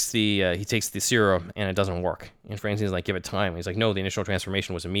takes the serum, and it doesn't work. And Francine's like, give it time. He's like, no, the initial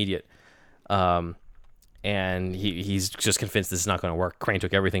transformation was immediate. And he's just convinced this is not going to work. Crane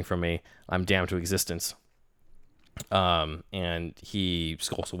took everything from me. I'm damned to existence. And he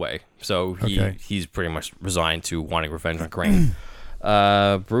skulks away. So he's pretty much resigned to wanting revenge on Crane.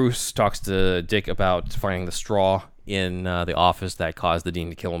 Bruce talks to Dick about finding the straw in the office that caused the dean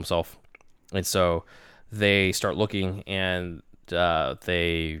to kill himself. And so they start looking, and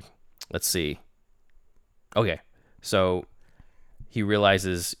let's see. Okay, so he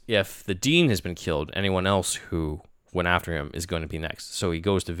realizes if the dean has been killed, anyone else who went after him is going to be next. So he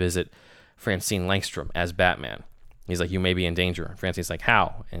goes to visit Francine Langstrom as Batman. He's like, you may be in danger. And Francine's like,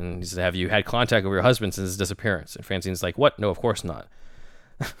 how? And he says, have you had contact with your husband since his disappearance? And Francine's like, what? No, of course not.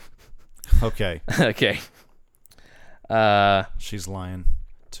 Okay. Okay. She's lying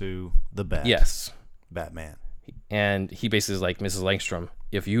to the bat. Yes. Batman. And he basically is like, Mrs. Langstrom,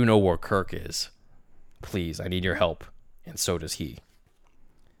 if you know where Kirk is, please, I need your help. And so does he.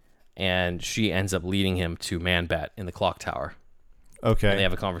 And she ends up leading him to Man-Bat in the clock tower. Okay. And they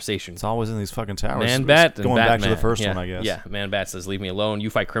have a conversation. It's always in these fucking towers. Man-Bat and going Batman. back to the first one, I guess. Yeah, Man-Bat says, leave me alone.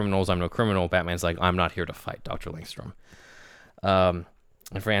 You fight criminals. I'm no criminal. Batman's like, I'm not here to fight, Dr. Langstrom. And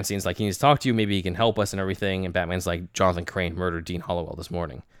Francine's like, he needs to talk to you. Maybe he can help us and everything. And Batman's like, Jonathan Crane murdered Dean Hollowell this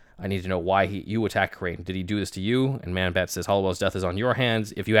morning. I need to know why you attacked Crane. Did he do this to you? And Man-Bat says, Hollowell's death is on your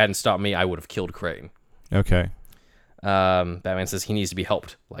hands. If you hadn't stopped me, I would have killed Crane. Okay. Batman says he needs to be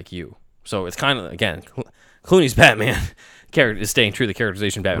helped, like you. So it's kind of, again, Clooney's Batman character is staying true to the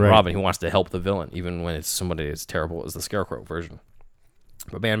characterization of Batman and Robin. He wants to help the villain, even when it's somebody as terrible as the Scarecrow version.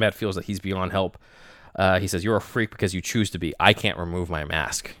 But Man-Bat feels that he's beyond help. He says, you're a freak because you choose to be. I can't remove my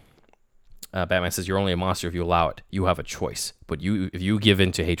mask. Batman says, you're only a monster if you allow it. You have a choice. But if you give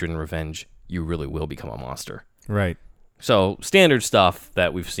in to hatred and revenge, you really will become a monster. Right. So standard stuff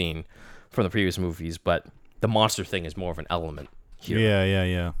that we've seen from the previous movies, but the monster thing is more of an element here.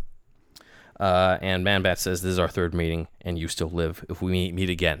 Yeah. And Man-Bat says, this is our third meeting, and you still live. If we meet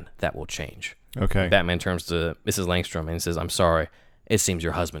again, that will change. Okay. Batman turns to Mrs. Langstrom and says, I'm sorry. It seems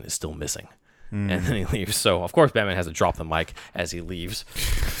your husband is still missing. And then he leaves. So, of course, Batman has to drop the mic as he leaves.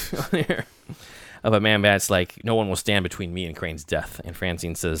 But Man-Bat's like, no one will stand between me and Crane's death. And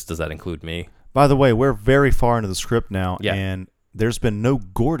Francine says, does that include me? By the way, we're very far into the script now, and there's been no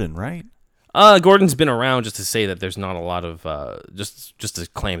Gordon, right? Gordon's been around just to say that there's not a lot of just to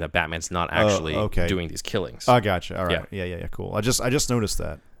claim that Batman's not actually doing these killings. I gotcha. All right. Yeah. Cool. I just noticed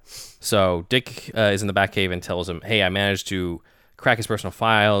that. So Dick is in the Batcave and tells him, "Hey, I managed to crack his personal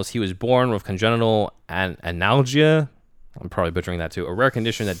files. He was born with congenital analgia. I'm probably butchering that too. A rare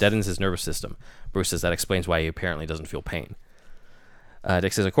condition that deadens his nervous system." Bruce says that explains why he apparently doesn't feel pain.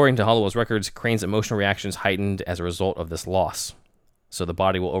 Dick says, according to Hollowell's records, Crane's emotional reactions heightened as a result of this loss. So the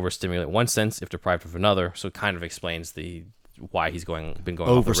body will overstimulate one sense if deprived of another. So it kind of explains why he's been going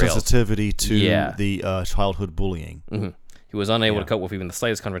off the rails. Oversensitivity to the childhood bullying. Mm-hmm. He was unable to cope with even the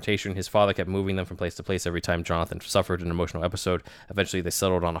slightest confrontation. His father kept moving them from place to place every time Jonathan suffered an emotional episode. Eventually, they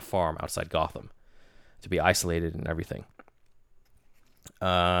settled on a farm outside Gotham to be isolated and everything.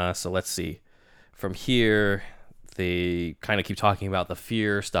 So let's see. From here, they kind of keep talking about the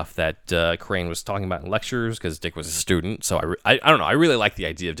fear stuff that Crane was talking about in lectures because Dick was a student. So I don't know. I really like the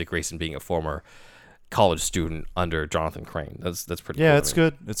idea of Dick Grayson being a former college student under Jonathan Crane. That's pretty cool. Yeah, it's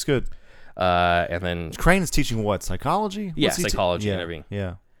good. It's good. And then Crane's teaching what? Psychology? Yeah, psychology and everything.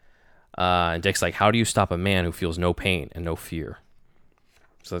 Yeah. And Dick's like, how do you stop a man who feels no pain and no fear?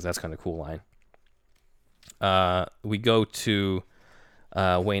 So that's kind of a cool line. We go to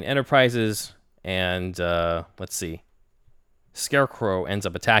Wayne Enterprises, and let's see. Scarecrow ends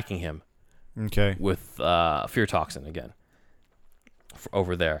up attacking him. Okay. With fear toxin again.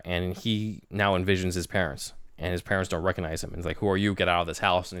 Over there. And he now envisions his parents. And his parents don't recognize him. And he's like, who are you? Get out of this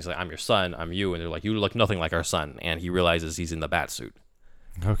house. And he's like, I'm your son. I'm you. And they're like, you look nothing like our son. And he realizes he's in the bat suit.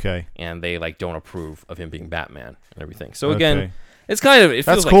 Okay. And they don't approve of him being Batman and everything. So again, it's kind of...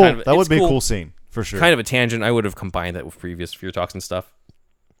 That's cool. That would be a cool scene, for sure. Kind of a tangent. I would have combined that with previous fear toxin stuff.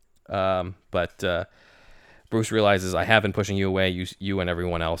 But Bruce realizes, I have been pushing you away, you and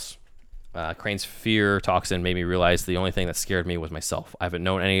everyone else. Crane's fear toxin made me realize the only thing that scared me was myself. I haven't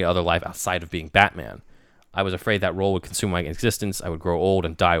known any other life outside of being Batman. I was afraid that role would consume my existence. I would grow old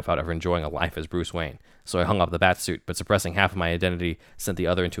and die without ever enjoying a life as Bruce Wayne. So I hung up the Batsuit, but suppressing half of my identity sent the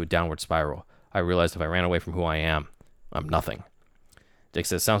other into a downward spiral. I realized if I ran away from who I am, I'm nothing. Dick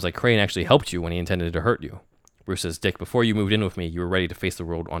says, sounds like Crane actually helped you when he intended to hurt you. Bruce says, Dick, before you moved in with me, you were ready to face the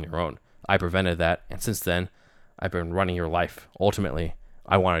world on your own. I prevented that, and since then, I've been running your life. Ultimately,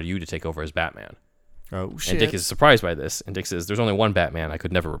 I wanted you to take over as Batman. Oh, shit. And Dick is surprised by this, and Dick says, there's only one Batman. I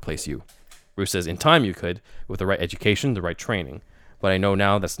could never replace you. Bruce says, in time you could, with the right education, the right training. But I know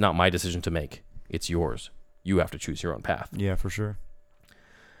now that's not my decision to make. It's yours. You have to choose your own path. Yeah, for sure.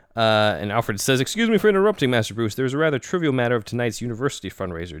 And Alfred says, excuse me for interrupting, Master Bruce. There's a rather trivial matter of tonight's university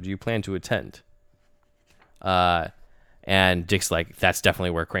fundraiser. Do you plan to attend? And Dick's like, that's definitely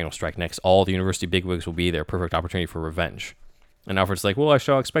where Crane will strike next. All the university bigwigs will be there. Perfect opportunity for revenge. And Alfred's like, well, I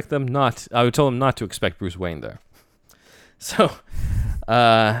shall expect them not. I would tell them not to expect Bruce Wayne there. So,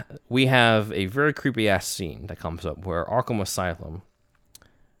 we have a very creepy-ass scene that comes up where Arkham Asylum,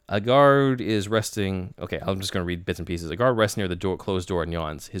 a guard is resting... Okay, I'm just going to read bits and pieces. A guard rests near the closed door and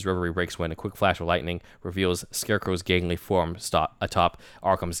yawns. His reverie breaks when a quick flash of lightning reveals Scarecrow's gangly form atop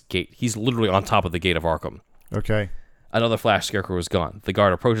Arkham's gate. He's literally on top of the gate of Arkham. Okay. Another flash, Scarecrow is gone. The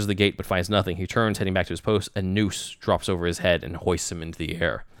guard approaches the gate but finds nothing. He turns, heading back to his post. A noose drops over his head and hoists him into the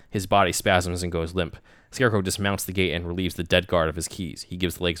air. His body spasms and goes limp. Scarecrow dismounts the gate and relieves the dead guard of his keys. He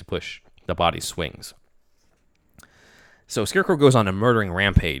gives the legs a push. The body swings. So Scarecrow goes on a murdering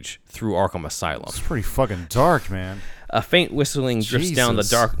rampage through Arkham Asylum. It's pretty fucking dark, man. A faint whistling drifts down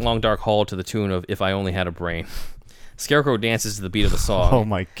the long dark hall to the tune of If I Only Had a Brain. Scarecrow dances to the beat of the song. Oh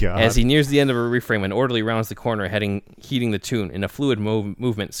my god. As he nears the end of a reframe, an orderly rounds the corner, heeding the tune. In a fluid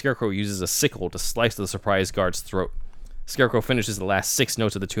movement, Scarecrow uses a sickle to slice the surprised guard's throat. Scarecrow finishes the last 6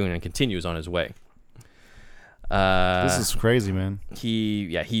 notes of the tune and continues on his way. This is crazy, man.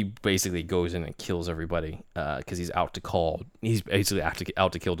 He basically goes in and kills everybody because he's basically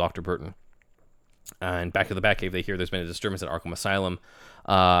out to kill Dr. Burton. And back to the Batcave, they hear there's been a disturbance at Arkham Asylum,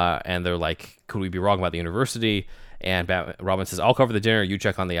 and they're like, could we be wrong about the university? And Robin says, I'll cover the dinner, you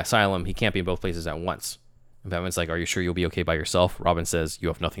check on the asylum. He can't be in both places at once. And Batman's like, are you sure you'll be okay by yourself? Robin says, you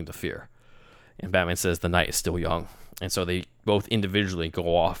have nothing to fear. And Batman says, the night is still young. And so they both individually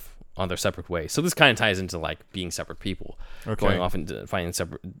go off on their separate ways. So this kind of ties into being separate people, going off and finding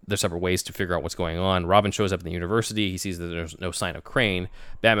their separate ways to figure out what's going on. Robin shows up in the university. He sees that there's no sign of Crane.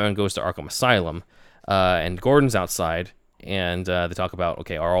 Batman goes to Arkham Asylum, and Gordon's outside, and they talk about,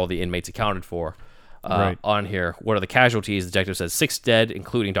 okay, are all the inmates accounted for on here? What are the casualties? The detective says 6 dead,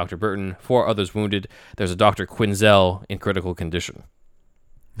 including Dr. Burton, 4 others wounded. There's a Dr. Quinzel in critical condition.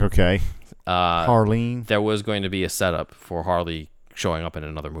 Okay. Harleen. There was going to be a setup for Harley showing up in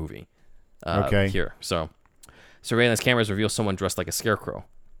another movie. Here. So surveillance cameras reveal someone dressed like a scarecrow.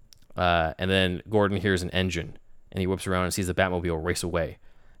 And then Gordon hears an engine, and he whips around and sees the Batmobile race away.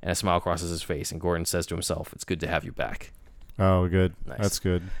 And a smile crosses his face, and Gordon says to himself, "It's good to have you back." Oh, good. Nice. That's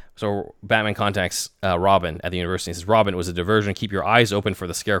good. So Batman contacts Robin at the university and says, "Robin, it was a diversion. Keep your eyes open for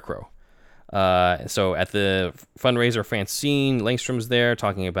the Scarecrow." So at the fundraiser, Francine Langstrom's there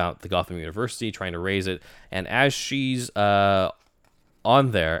talking about the Gotham University, trying to raise it. And as she's on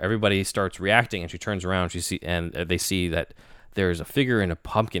there, everybody starts reacting, and she turns around. And they see that there's a figure in a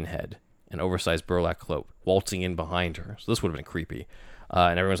pumpkin head, an oversized burlap cloak, waltzing in behind her. So this would have been creepy.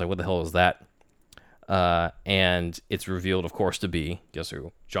 And everyone's like, "What the hell is that?" And it's revealed, of course, to be, guess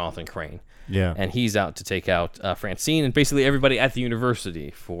who? Jonathan Crane. Yeah. And he's out to take out Francine and basically everybody at the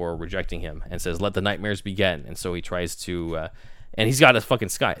university for rejecting him, and says, "Let the nightmares begin." And so he tries to, and he's got a fucking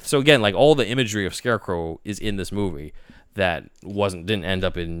scythe. So again, like, all the imagery of Scarecrow is in this movie that didn't end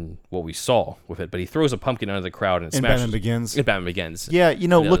up in what we saw with it. But he throws a pumpkin under the crowd and smashes. Batman Begins. Batman Begins. Yeah,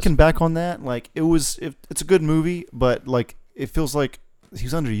 looking back on that, like, it's a good movie, but like, it feels like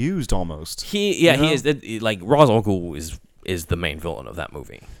he's underused almost. He is. Like, Ra's al Ghul is the main villain of that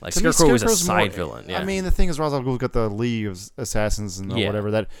movie. Like, Scarecrow is a side villain. Yeah. I mean, the thing is, Ra's al Ghul's got the League of Assassins and whatever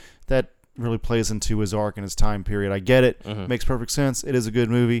that really plays into his arc and his time period. I get it. Mm-hmm. Makes perfect sense. It is a good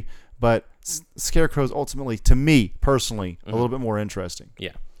movie, but Scarecrow is ultimately, to me personally, a little bit more interesting.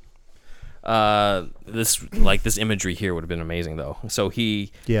 Yeah. This imagery here would have been amazing though. So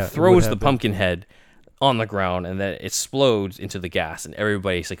he throws the pumpkin head on the ground, and then it explodes into the gas, and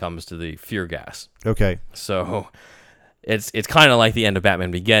everybody succumbs to the fear gas. Okay. So it's kind of like the end of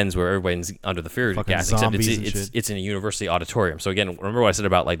Batman Begins, where everybody's under the fear gas, except it's in a university auditorium. So again, remember what I said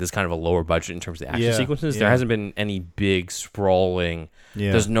about, like, this kind of a lower budget in terms of the action sequences? Yeah. There hasn't been any big sprawling.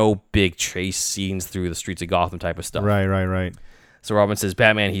 Yeah. There's no big chase scenes through the streets of Gotham type of stuff. Right. So Robin says,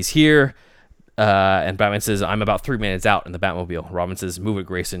 "Batman, he's here." And Batman says, "I'm about 3 minutes out in the Batmobile." Robin says, "Move it,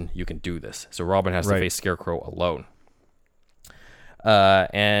 Grayson. You can do this." So Robin has to face Scarecrow alone.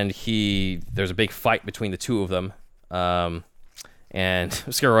 And there's a big fight between the two of them. And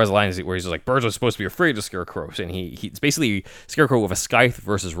Scarecrow has a line where he's like, "Birds are supposed to be afraid of Scarecrow." And it's basically Scarecrow with a scythe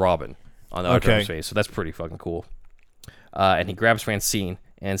versus Robin on the other face. So that's pretty fucking cool. And he grabs Francine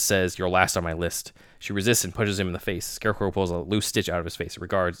and says, "You're last on my list." She resists and punches him in the face. Scarecrow pulls a loose stitch out of his face,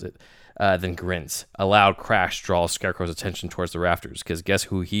 regards it, then grins. A loud crash draws Scarecrow's attention towards the rafters, because guess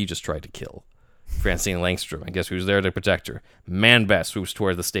who he just tried to kill? Francine Langstrom. And guess who's there to protect her? Man-Bat swoops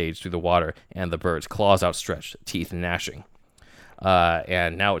toward the stage through the water and the birds, claws outstretched, teeth gnashing.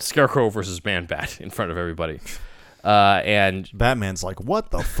 And now it's Scarecrow versus Man-Bat in front of everybody. And Batman's like,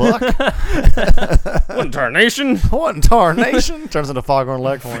 "What the fuck? What in tarnation? What in tarnation?" Turns into Foghorn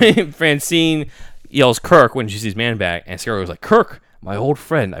Leghorn. Francine yells Kirk when she sees Man-Bat, and Scarecrow's like, "Kirk, my old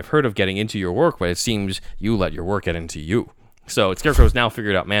friend, I've heard of getting into your work, but it seems you let your work get into you." So Scarecrow's now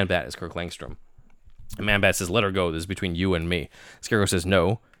figured out Man-Bat is Kirk Langstrom. And Man-Bat says, "Let her go. This is between you and me." Scarecrow says,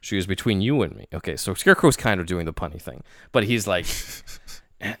 "No, she is between you and me." Okay, so Scarecrow's kind of doing the punny thing, but he's like,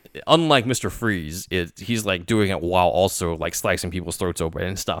 unlike Mr. Freeze, he's like doing it while also like slicing people's throats open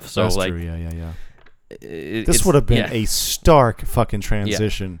and stuff. So that's like, true. Yeah. This would have been a stark fucking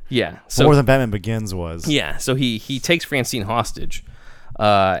transition. Yeah. So, more than Batman Begins was. Yeah. So he takes Francine hostage,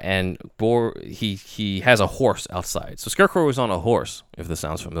 and he has a horse outside. So Scarecrow was on a horse, if this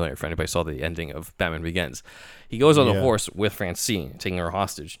sounds familiar, if anybody saw the ending of Batman Begins. He goes on the horse with Francine, taking her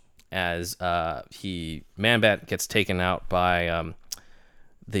hostage, as Man-Bat gets taken out by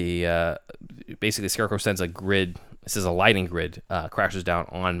basically Scarecrow sends a grid. This is a lighting grid, crashes down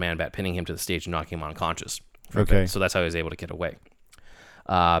on Man-Bat, pinning him to the stage and knocking him unconscious. Okay. So that's how he was able to get away.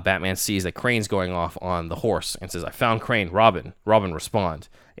 Batman sees that Crane's going off on the horse and says, "I found Crane, Robin." Robin responds,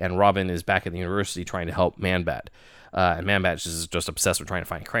 and Robin is back at the university trying to help Man-Bat. And Man-Bat is just obsessed with trying to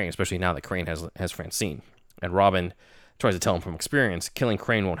find Crane, especially now that Crane has Francine. And Robin tries to tell him from experience, killing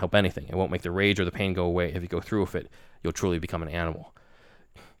Crane won't help anything. It won't make the rage or the pain go away. If you go through with it, you'll truly become an animal.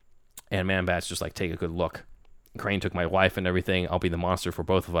 And Man-Bat's just like, "Take a good look. Crane took my wife and everything. I'll be the monster for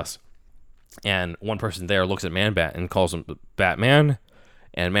both of us." And one person there looks at Man-Bat and calls him Batman.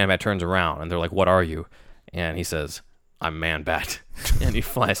 And Man-Bat turns around and they're like, "What are you?" And he says, "I'm Man-Bat." And he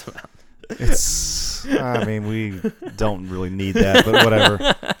flies him out. I mean, we don't really need that, but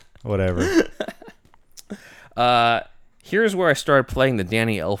whatever. Here's where I started playing the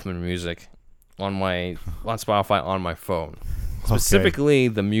Danny Elfman music on Spotify on my phone. Specifically,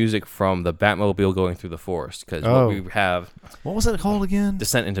 the music from the Batmobile going through the forest. Because what we have... What was it called again?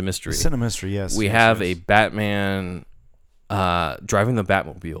 Descent into Mystery. Descent into Mystery, yes. We have a Batman driving the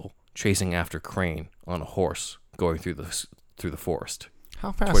Batmobile, chasing after Crane on a horse, going through the forest.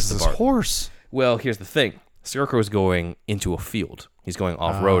 How fast is this horse? Well, here's the thing. Scarecrow is going into a field He's going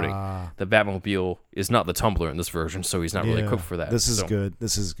off-roading. The Batmobile is not the Tumbler in this version, so he's not really equipped for that. This is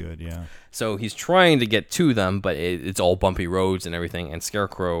good, yeah. So he's trying to get to them, but it's all bumpy roads and everything, and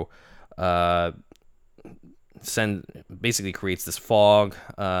Scarecrow basically creates this fog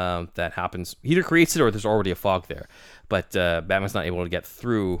that happens. He either creates it or there's already a fog there, but Batman's not able to get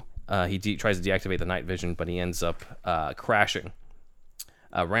through. He tries to deactivate the night vision, but he ends up crashing.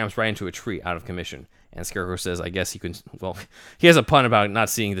 Rams right into a tree out of commission. And Scarecrow says, I guess he can... Well, he has a pun about not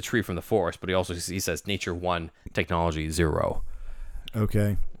seeing the tree from the forest, but he says, nature 1, technology 0.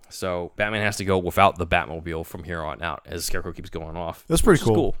 Okay. So Batman has to go without the Batmobile from here on out as Scarecrow keeps going off. That's pretty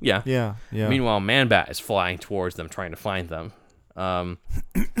cool. Yeah. Yeah. Meanwhile, Man-Bat is flying towards them, trying to find them.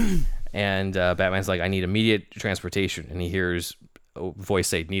 And Batman's like, I need immediate transportation. And he hears a voice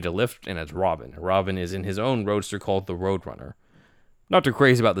say, need a lift, and it's Robin. Robin is in his own roadster called the Roadrunner. Not too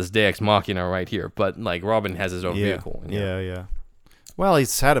crazy about this Deus Machina right here, but like Robin has his own vehicle. Yeah. Well,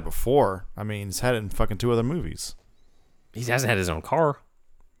 he's had it before. I mean, he's had it in fucking 2 other movies. He hasn't had his own car.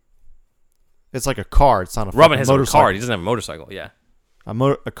 It's like a car. It's not a Robin has a motorcycle. car. He doesn't have a motorcycle. Yeah.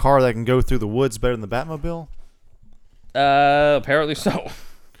 A car that can go through the woods better than the Batmobile? Apparently so.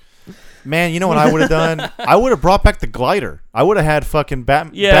 Man, you know what I would have done? I would have brought back the glider. I would have had fucking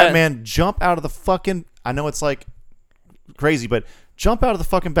Batman jump out of the fucking... I know it's like crazy, but jump out of the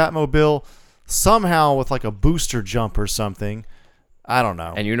fucking Batmobile somehow with like a booster jump or something. I don't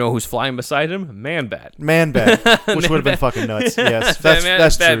know. And you know who's flying beside him? Man-Bat. Which would have been fucking nuts. Yes,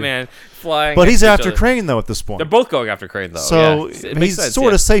 that's true. Batman flying. But he's after Crane though at this point. They're both going after Crane though. So he's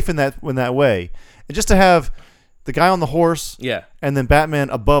sort of safe in that way. And just to have the guy on the horse, and then Batman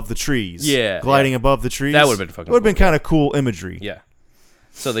above the trees, gliding above the trees. That would have been fucking. Would have been kind of cool imagery. Yeah.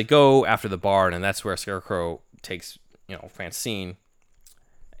 So they go after the barn, and that's where Scarecrow takes Francine,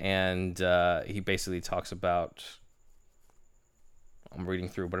 and he basically talks about. I'm reading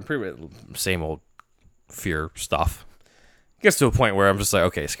through, but I'm pretty same old fear stuff. Gets to a point where I'm just like,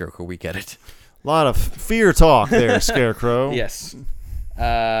 okay, Scarecrow, we get it. A lot of fear talk there, Scarecrow. Yes.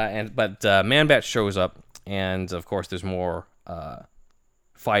 But Man-Bat shows up, and of course there's more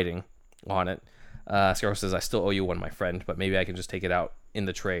fighting on it. Scarecrow says, I still owe you one, my friend, but maybe I can just take it out in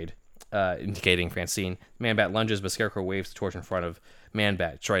the trade, indicating Francine. Man-Bat lunges, but Scarecrow waves the torch in front of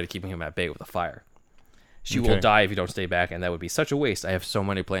Man-Bat, trying to keep him at bay with a fire. She will die if you don't stay back, and that would be such a waste. I have so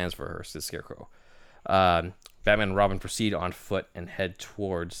many plans for her, says Scarecrow. Batman and Robin proceed on foot and head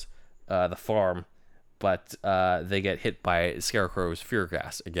towards the farm, but they get hit by Scarecrow's fear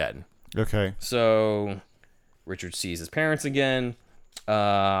gas again. Okay. So Richard sees his parents again.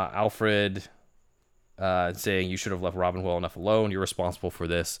 Alfred saying, you should have left Robin well enough alone. You're responsible for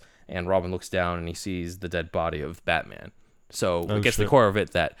this. And Robin looks down and he sees the dead body of Batman. So it gets to the core of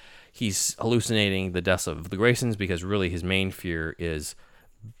it that he's hallucinating the deaths of the Graysons because really his main fear is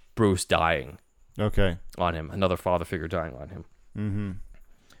Bruce dying. Okay. On him, another father figure dying on him. Mm-hmm.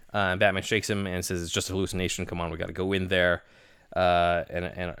 Batman shakes him and says, "It's just a hallucination. Come on, we got to go in there,"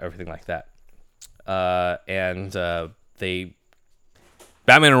 and everything like that.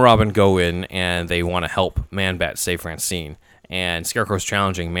 Batman and Robin go in and they want to help Man-Bat save Francine, and Scarecrow's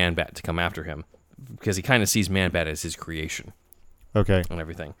challenging Man-Bat to come after him because he kind of sees Man-Bat as his creation. Okay. And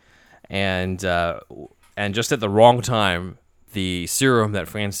everything. And just at the wrong time, the serum that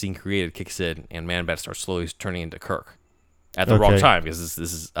Francine created kicks in, and Man-Bat starts slowly turning into Kirk. At the wrong time, because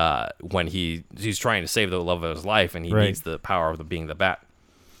this is when he's trying to save the love of his life, and he needs the power of being the Bat.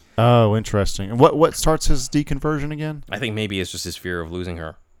 Oh, interesting. And what starts his deconversion again? I think maybe it's just his fear of losing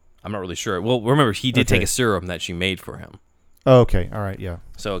her. I'm not really sure. Well, remember, he did take a serum that she made for him. Oh, okay. All right, yeah.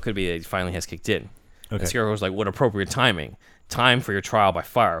 So it could be that he finally has kicked in. Okay. And Scarecrow's like, what appropriate timing. Time for your trial by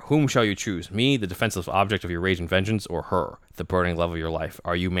fire. Whom shall you choose? Me, the defenseless object of your rage and vengeance, or her, the burning love of your life?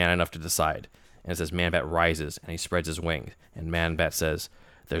 Are you man enough to decide? And it says Man-Bat rises, and he spreads his wings. And Man-Bat says,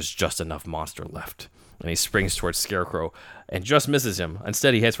 there's just enough monster left. And he springs towards Scarecrow and just misses him.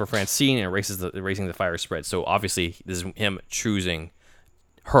 Instead, he heads for Francine and erasing the fire spread. So obviously, this is him choosing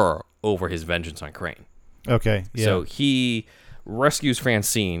her over his vengeance on Crane. Okay, yeah. So he rescues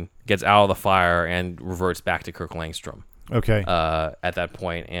Francine, gets out of the fire, and reverts back to Kirk Langstrom. Okay. At that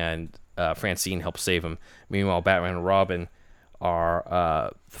point, and Francine helps save him. Meanwhile, Batman and Robin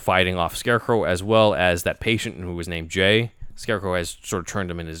are fighting off Scarecrow, as well as that patient who was named Jay. Scarecrow has sort of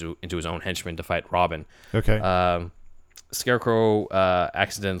turned him into his own henchman to fight Robin. Okay. Scarecrow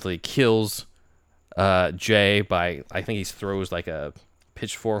accidentally kills Jay by, I think he throws like a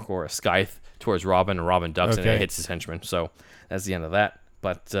pitchfork or a scythe towards Robin, and Robin ducks and it hits his henchman. So that's the end of that.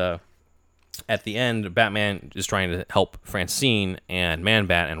 But at the end, Batman is trying to help Francine and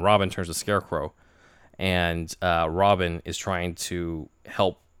Man-Bat, and Robin turns to Scarecrow and Robin is trying to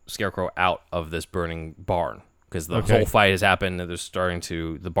help Scarecrow out of this burning barn because the whole fight has happened and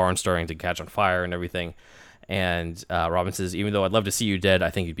the barn's starting to catch on fire and everything. And Robin says, even though I'd love to see you dead, I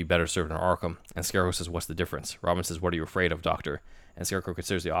think you'd be better served in Arkham. And Scarecrow says, what's the difference? Robin says, what are you afraid of, Doctor? And Scarecrow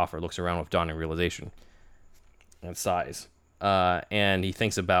considers the offer, looks around with dawning realization, and sighs. And he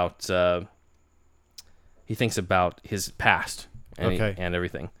thinks about his past and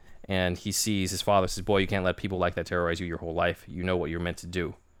everything. And he sees his father, says, boy, you can't let people like that terrorize you your whole life. You know what you're meant to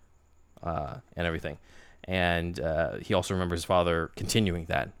do, and everything. And he also remembers his father continuing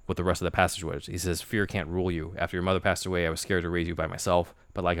that with the rest of the passageways. He says, fear can't rule you. After your mother passed away, I was scared to raise you by myself.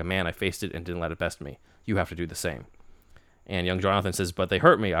 But like a man, I faced it and didn't let it best me. You have to do the same. And young Jonathan says, but they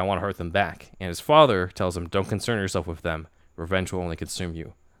hurt me. I want to hurt them back. And his father tells him, don't concern yourself with them. Revenge will only consume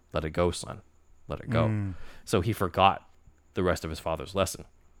you. Let it go, son. Let it go. So he forgot the rest of his father's lesson.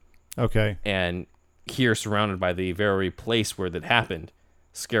 Okay. And here, surrounded by the very place where that happened,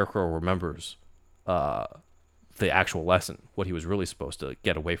 Scarecrow remembers the actual lesson, what he was really supposed to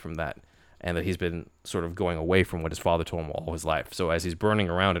get away from that, and that he's been sort of going away from what his father told him all his life. So as he's burning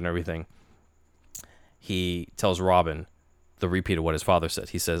around and everything, he tells Robin the repeat of what his father said.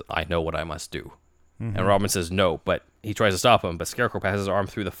 He says, I know what I must do. And Robin says no, but he tries to stop him, but Scarecrow passes his arm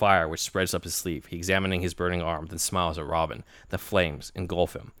through the fire, which spreads up his sleeve. He examining his burning arm, then smiles at Robin. The flames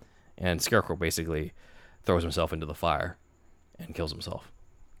engulf him, and Scarecrow basically throws himself into the fire and kills himself.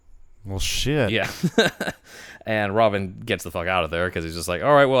 Well, shit. Yeah. And Robin gets the fuck out of there because he's just like,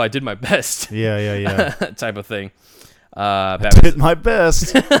 all right, well, I did my best. Yeah. Type of thing. I did my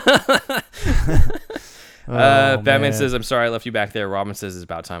best. Batman says, I'm sorry I left you back there. Robin says, it's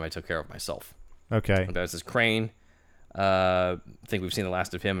about time I took care of myself. Okay. And Batman says, Crane. I think we've seen the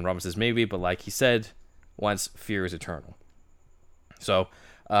last of him. And Robin says, maybe, but like he said once, fear is eternal. So,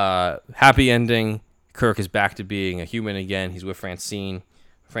 happy ending. Kirk is back to being a human again. He's with Francine.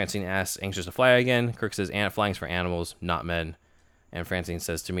 Francine asks, anxious to fly again? Kirk says, flying's for animals, not men. And Francine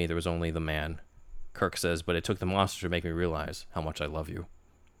says, to me, there was only the man. Kirk says, but it took the monster to make me realize how much I love you.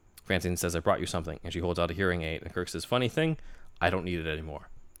 Francine says, I brought you something. And she holds out a hearing aid. And Kirk says, funny thing, I don't need it anymore.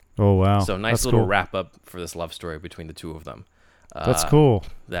 Oh, wow. So nice little wrap up for this love story between the two of them. That's cool.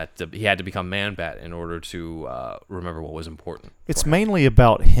 That he had to become Man-Bat in order to remember what was important. It's mainly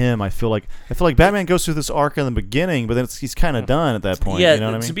about him. I feel like Batman goes through this arc in the beginning, but then he's kind of done at that point. Yeah, you know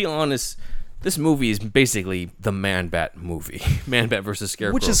what I mean? To be honest, this movie is basically the Man-Bat movie. Man-Bat versus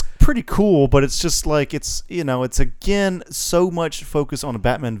Scarecrow. Which is pretty cool, but it's just like, it's again so much focus on a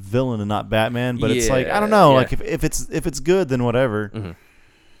Batman villain and not Batman, but it's like, I don't know, like if it's good, then whatever. Mm-hmm.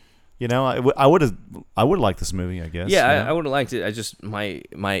 You know, I would have liked this movie, I guess. Yeah, I would have liked it. I just my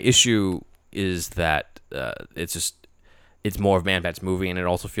issue is that it's more of Man-Bat's movie, and it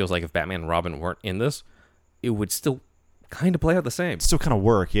also feels like if Batman and Robin weren't in this, it would still kind of play out the same. Still kind of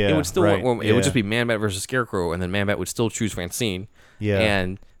work, yeah. It would still work. It would just be Man-Bat versus Scarecrow, and then Man-Bat would still choose Francine. Yeah.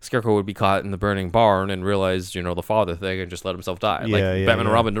 And Scarecrow would be caught in the burning barn and realize, the father thing and just let himself die. Batman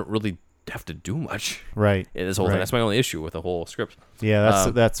and Robin don't really have to do much, right? In this whole thing. That's my only issue with the whole script. Yeah,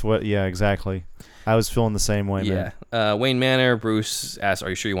 that's what. Yeah, exactly. I was feeling the same way. Yeah. Wayne Manor. Bruce asks, "Are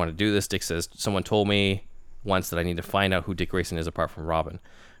you sure you want to do this?" Dick says, "Someone told me once that I need to find out who Dick Grayson is apart from Robin."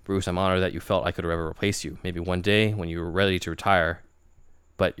 Bruce, I'm honored that you felt I could ever replace you. Maybe one day when you were ready to retire.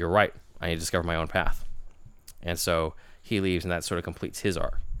 But you're right. I need to discover my own path. And so he leaves, and that sort of completes his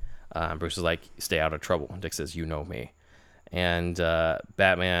arc. Bruce is like, "Stay out of trouble." And Dick says, "You know me." And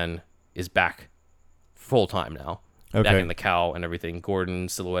Batman is back full time now. Okay. Back in the cowl and everything.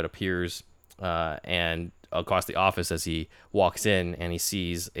 Gordon's silhouette appears and across the office as he walks in, and he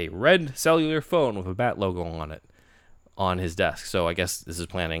sees a red cellular phone with a Bat logo on it on his desk. So I guess this is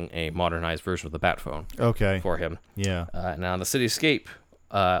planning a modernized version of the Bat phone. Okay. For him. Yeah. Now the cityscape.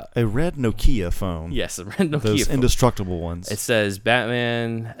 A red Nokia phone. Yes, a red Nokia Those phone. Indestructible ones. It says,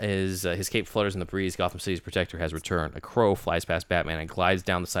 Batman is, his cape flutters in the breeze. Gotham City's protector has returned. A crow flies past Batman and glides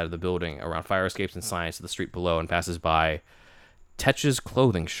down the side of the building, around fire escapes and signs to the street below, and passes by Tetch's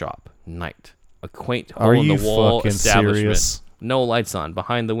clothing shop, Night. A quaint hole-in-the-wall establishment. Serious? No lights on.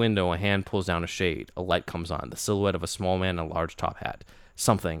 Behind the window, a hand pulls down a shade. A light comes on. The silhouette of a small man in a large top hat.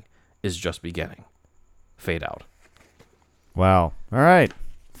 Something is just beginning. Fade out. Wow. All right.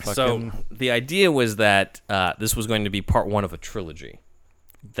 So the idea was that this was going to be part one of a trilogy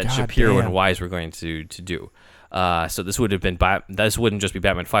that Shapiro and Wise were going to do. So this would have been this wouldn't just be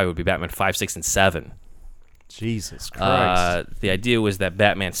Batman 5; it would be Batman 5, 6, and 7. Jesus Christ! The idea was that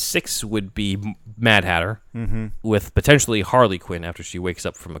Batman 6 would be Mad Hatter with potentially Harley Quinn after she wakes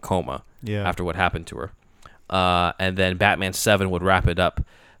up from a coma after what happened to her, and then Batman 7 would wrap it up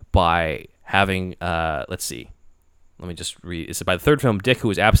by having let's see. Let me just read. It's by the third film, Dick, who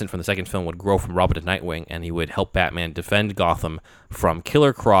was absent from the second film, would grow from Robin to Nightwing, and he would help Batman defend Gotham from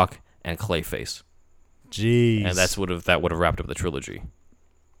Killer Croc and Clayface. Jeez. And that would have wrapped up the trilogy.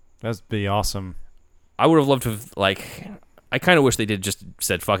 That'd be awesome. I would have loved to have, I kind of wish they did just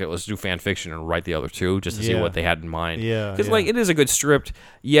said, fuck it, let's do fan fiction and write the other two just to see what they had in mind. Yeah. Because, it is a good script.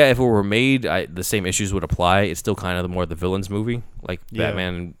 Yeah, if it were made, the same issues would apply. It's still kind of more the villain's movie, like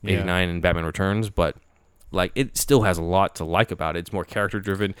Batman 89 and Batman Returns, but it still has a lot to like about it. It's more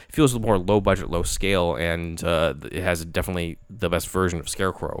character-driven. It feels more low-budget, low-scale, and it has definitely the best version of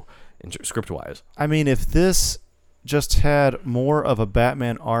Scarecrow script-wise. I mean, if this just had more of a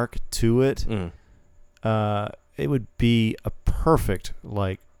Batman arc to it, it would be a perfect,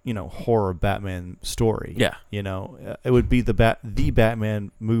 horror Batman story. Yeah. It would be the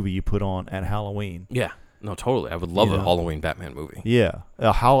Batman movie you put on at Halloween. Yeah. No, totally. I would love a Halloween Batman movie. Yeah.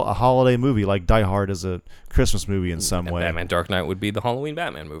 A holiday movie like Die Hard is a Christmas movie in some way. Batman Dark Knight would be the Halloween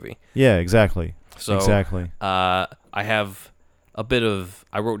Batman movie. Yeah, exactly. So, exactly. I have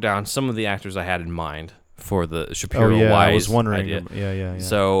I wrote down some of the actors I had in mind for the Shapiro-Wise I was wondering. idea. Yeah.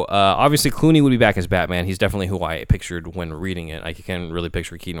 So, obviously, Clooney would be back as Batman. He's definitely who I pictured when reading it. I can really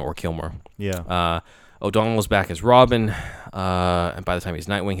picture Keaton or Kilmer. Yeah. O'Donnell's back as Robin, and by the time he's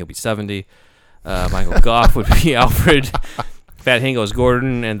Nightwing, he'll be 70. Michael Goff would be Alfred. Fat Hingo's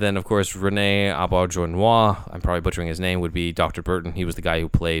Gordon, and then, of course, Rene Auberjonois, I'm probably butchering his name, would be Dr. Burton. He was the guy who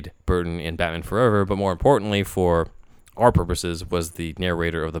played Burton in Batman Forever, but more importantly, for our purposes, was the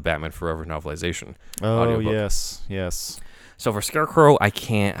narrator of the Batman Forever novelization. Audiobook. Yes. So for Scarecrow, I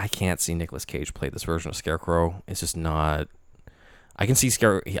can't see Nicolas Cage play this version of Scarecrow. It's just not. I can see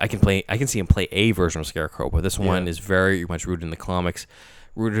I can see him play a version of Scarecrow, but this one is very much rooted in the comics,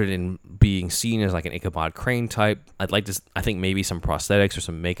 rooted in being seen as like an Ichabod Crane type. I think maybe some prosthetics or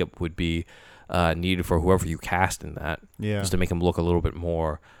some makeup would be needed for whoever you cast in that, just to make him look a little bit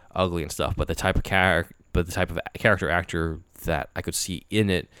more ugly and stuff. But the type of character actor that I could see in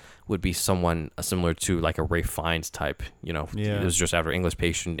it would be someone similar to like a Ralph Fiennes type. It was just after English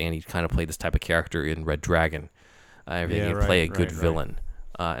Patient, and he kind of played this type of character in Red Dragon. Everything, play a good villain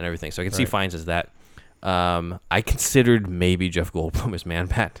and everything. So I can see Fiennes as that. I considered maybe Jeff Goldblum as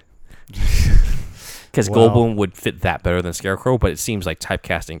Man-Bat. Because Goldblum would fit that better than Scarecrow, but it seems like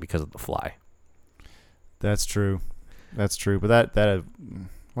typecasting because of The Fly. That's true. But that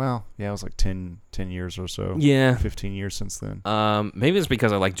it was like 10 years or so. Yeah. 15 years since then. Maybe it's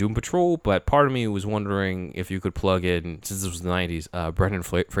because I like Doom Patrol, but part of me was wondering if you could plug in, since this was the 90s, Brendan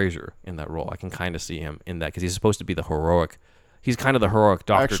Fraser in that role. I can kind of see him in that because he's supposed to be the heroic. He's kind of the heroic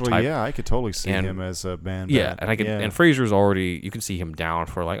doctor type. Actually, yeah, I could totally see him as a Man-Bat. Yeah, and Fraser's already, you can see him down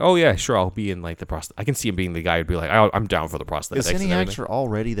for like, oh yeah, sure, I'll be in like the prosthetic. I can see him being the guy who'd be like, I'm down for the prosthetics. Is any actor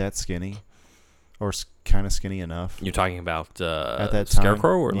already that skinny? Or kind of skinny enough? You're talking about at that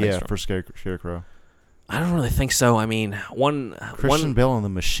Scarecrow or Langstrom? For Scarecrow. I don't really think so. I mean, Christian Bale and the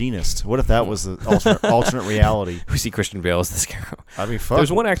Machinist. What if that was the alternate reality? We see Christian Bale as the Scarecrow. I mean, fuck.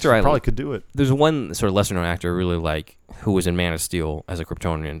 There's one actor I probably could do it. There's one sort of lesser known actor I really like who was in Man of Steel as a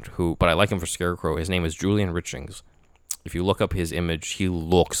Kryptonian, but I like him for Scarecrow. His name is Julian Richings. If you look up his image, he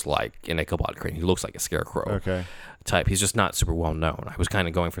looks like an Ichabod Crane. He looks like a Scarecrow type. He's just not super well known. I was kind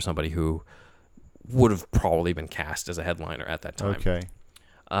of going for somebody who would have probably been cast as a headliner at that time. Okay.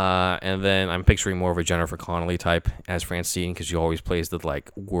 And then I'm picturing more of a Jennifer Connelly type as Francine, because she always plays the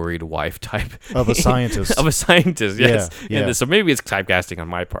like worried wife type of a scientist. Yes. Yeah. So maybe it's typecasting on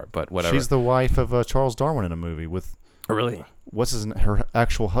my part, but whatever. She's the wife of Charles Darwin in a movie with. Oh, really? What's her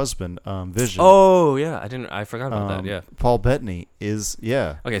actual husband, Vision? Oh yeah, I forgot about that. Yeah. Paul Bettany is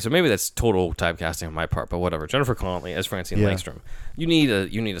Okay, so maybe that's total typecasting on my part, but whatever. Jennifer Connelly as Francine Langstrom. You need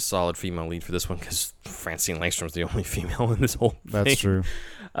a solid female lead for this one because Francine Langstrom's the only female in this whole thing. That's true.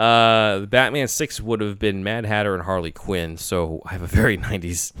 Batman 6 would have been Mad Hatter and Harley Quinn, so I have a very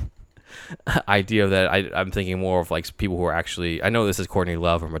 90s idea of that. I'm thinking more of like people who are actually, I know this is Courtney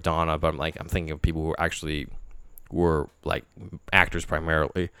Love or Madonna, but I'm thinking of people who actually were like actors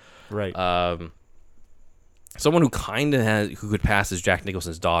primarily. Right. Someone who who could pass as Jack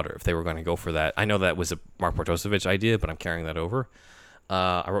Nicholson's daughter if they were going to go for that. I know that was a Mark Bartosevich idea, but I'm carrying that over.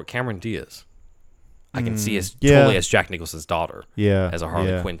 I wrote Cameron Diaz. I can see totally as Jack Nicholson's daughter. Yeah. As a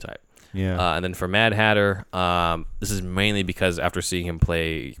Harley Quinn type. Yeah. And then for Mad Hatter, this is mainly because after seeing him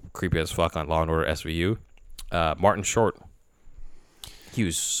play creepy as fuck on Law & Order SVU, Martin Short. He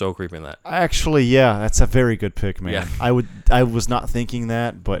was so creepy in that. Actually, yeah, that's a very good pick, man. Yeah. I was not thinking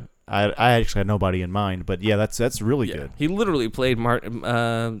that, but I actually had nobody in mind. But yeah, that's really good. He literally played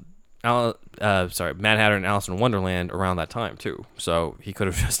Mad Hatter and Alice in Wonderland around that time too. So he could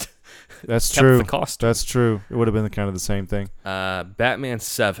have just That's true. The costume. That's true. It would have been kind of the same thing. Batman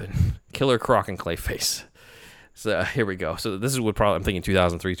 7, Killer Croc and Clayface. So here we go. So this is what probably I'm thinking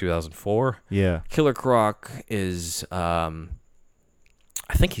 2003, 2004. Yeah. Killer Croc is, I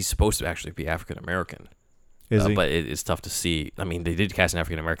think he's supposed to actually be African American. Is he? But it's tough to see. I mean, they did cast an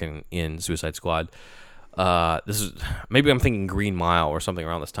African American in Suicide Squad. This is maybe I'm thinking Green Mile or something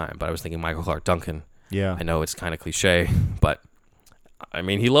around this time, but I was thinking Michael Clark Duncan. Yeah. I know it's kind of cliche, but I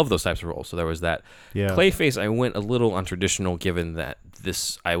mean, he loved those types of roles, so there was that. Yeah. Clayface, I went a little untraditional, given that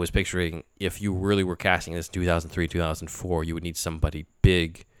I was picturing if you really were casting this 2003, 2004, you would need somebody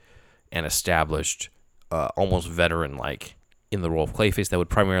big and established, almost veteran-like in the role of Clayface that would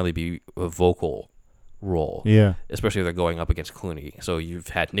primarily be a vocal role. Yeah. Especially if they're going up against Clooney. So you've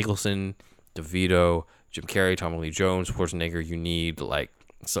had Nicholson, DeVito, Jim Carrey, Tommy Lee Jones, Schwarzenegger. You need,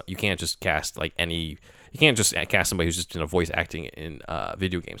 so you can't just cast, you can't just cast somebody who's just in a voice acting in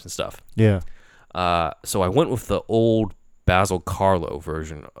video games and stuff. Yeah. So I went with the old Basil Carlo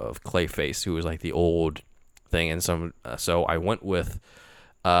version of Clayface, who was like the old thing, and so I went with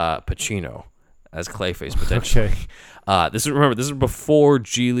Pacino as Clayface potentially. Okay. This is before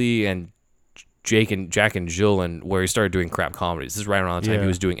Geely and Jack and Jill, and where he started doing crap comedies. This is right around the time he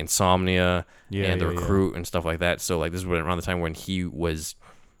was doing Insomnia and The Recruit and stuff like that. So this is around the time when he was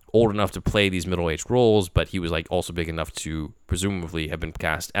old enough to play these middle-aged roles, but he was also big enough to presumably have been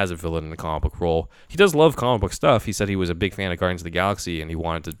cast as a villain in a comic book role. He does love comic book stuff. He said he was a big fan of Guardians of the Galaxy, and he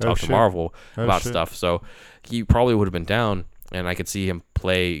wanted to talk to Marvel about stuff. So he probably would have been down, and I could see him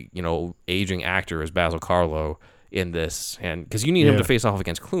play, aging actor as Basil Carlo in this, and because you need him to face off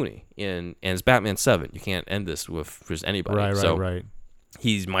against Clooney and it's Batman 7. You can't end this with just anybody. Right.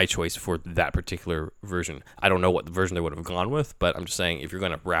 He's my choice for that particular version. I don't know what version they would have gone with, but I'm just saying if you're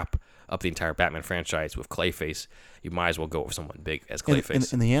going to wrap up the entire Batman franchise with Clayface, you might as well go with someone big as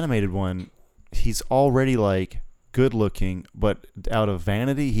Clayface. In the animated one, he's already good looking, but out of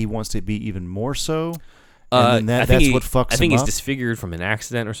vanity, he wants to be even more so. And that's what fucks him up. I think he's disfigured from an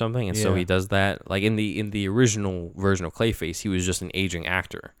accident or something, and so he does that. Like in the original version of Clayface, he was just an aging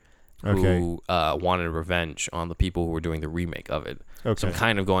actor who wanted revenge on the people who were doing the remake of it. Okay. So I'm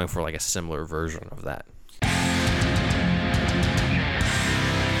kind of going for a similar version of that.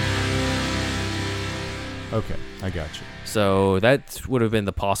 Okay, I got you. So that would have been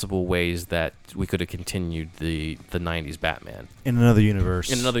the possible ways that we could have continued the 90s Batman. In another universe.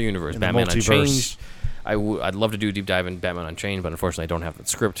 Batman Unchained. I'd love to do a deep dive in Batman Unchained, but unfortunately I don't have the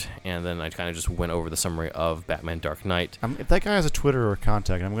script, and then I kind of just went over the summary of Batman Dark Knight. If that guy has a Twitter or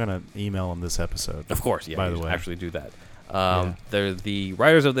contact, I'm going to email him this episode. Of course, yeah. By the way. Actually do that. The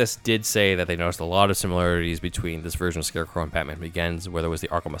writers of this did say that they noticed a lot of similarities between this version of Scarecrow and Batman Begins, where there was the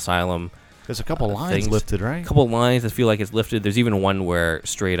Arkham Asylum. There's a couple lines lifted, right? A couple lines that feel like it's lifted. There's even one where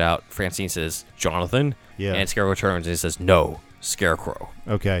straight out Francine says, Jonathan, and Scarecrow turns and he says, no, Scarecrow.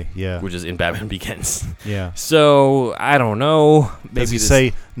 Okay, yeah. Which is in Batman Begins. Yeah. So, I don't know. Maybe Does he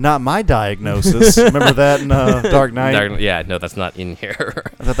say, not my diagnosis? Remember that in Dark Knight? Yeah, no, that's not in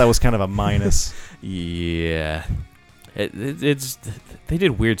here. I thought that was kind of a minus. Yeah. It's they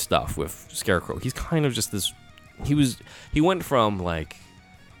did weird stuff with Scarecrow. He's kind of just this... He went from,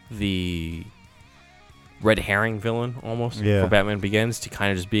 the red herring villain almost for Batman Begins to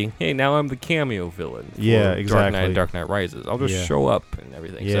kind of just being, hey, now I'm the cameo villain for exactly. Dark Knight and Dark Knight Rises. I'll just show up and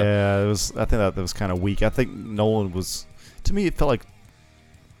everything. Yeah, I think that was kind of weak. I think Nolan was, to me, it felt like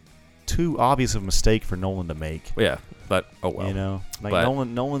too obvious of a mistake for Nolan to make. Yeah, but oh well.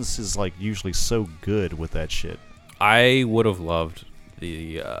 Nolan's is usually so good with that shit. I would have loved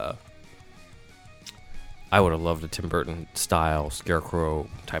a Tim Burton style Scarecrow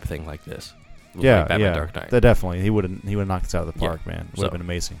type thing like this. Batman Dark Knight. Definitely. He would have knocked us out of the park, man. It would have been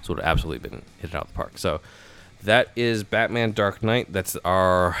amazing. So it would have absolutely been hit out of the park. So that is Batman Dark Knight. That's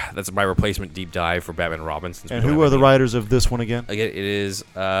my replacement deep dive for Batman and Robin. And who are the writers of this one again? Again, it is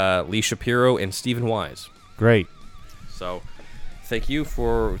Lee Shapiro and Stephen Wise. Great. So thank you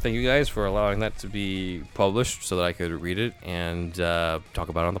guys for allowing that to be published so that I could read it and talk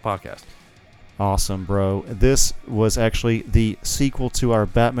about it on the podcast. Awesome, bro. This was actually the sequel to our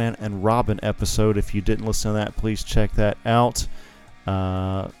Batman and Robin episode. If you didn't listen to that, please check that out.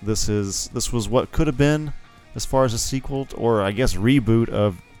 This was what could have been, as far as a sequel, or I guess reboot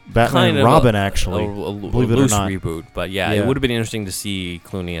of Batman and Robin, actually. Believe it or not. Reboot. But it would have been interesting to see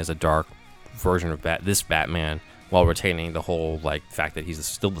Clooney as a dark version of this Batman, while retaining the whole fact that he's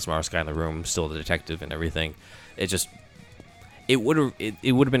still the smartest guy in the room, still the detective and everything. It would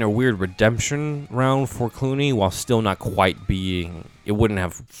have been a weird redemption round for Clooney, while still not quite being. It wouldn't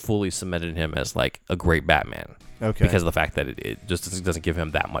have fully cemented him as a great Batman. Okay. Because of the fact that it just doesn't give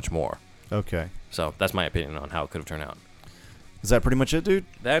him that much more. Okay. So that's my opinion on how it could have turned out. Is that pretty much it, dude?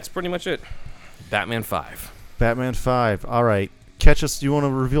 That's pretty much it. Batman 5. Batman 5. All right. Catch us. Do you want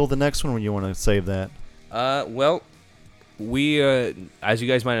to reveal the next one, or you want to save that? Well, we, as you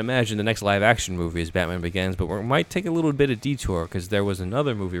guys might imagine, the next live-action movie is Batman Begins, but we might take a little bit of detour because there was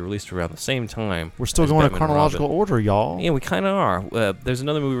another movie released around the same time. We're still going in chronological order, y'all. Yeah, we kind of are. There's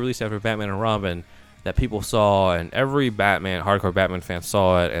another movie released after Batman and Robin that people saw, and every hardcore Batman fan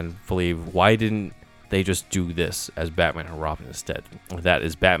saw it and believed, why didn't they just do this as Batman and Robin instead? That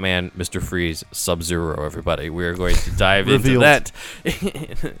is Batman, Mr. Freeze, Sub-Zero, everybody. We're going to dive into that.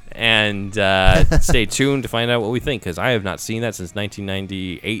 And stay tuned to find out what we think, because I have not seen that since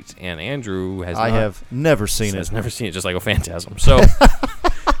 1998, and Andrew has have never seen it. Has never seen it, just like a Phantasm. So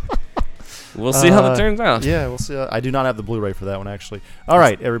we'll see how that turns out. Yeah, we'll see. I do not have the Blu-ray for that one, actually. All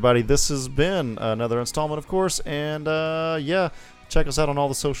right, everybody. This has been another installment, of course. And, check us out on all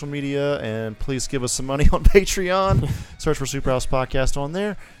the social media, and please give us some money on Patreon. Search for Superhouse Podcast on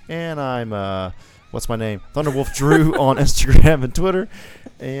there. And I'm, what's my name? Thunderwolf Drew on Instagram and Twitter.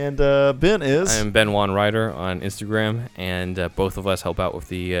 And Ben is? I'm Ben Juan Ryder on Instagram, and both of us help out with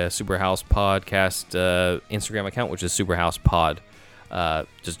the Superhouse Podcast Instagram account, which is Superhouse Pod,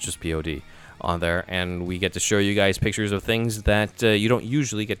 just P-O-D on there. And we get to show you guys pictures of things that you don't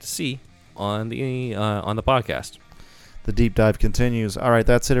usually get to see on the podcast. The deep dive continues. All right,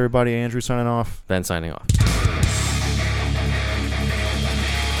 that's it, everybody. Andrew signing off. Ben signing off.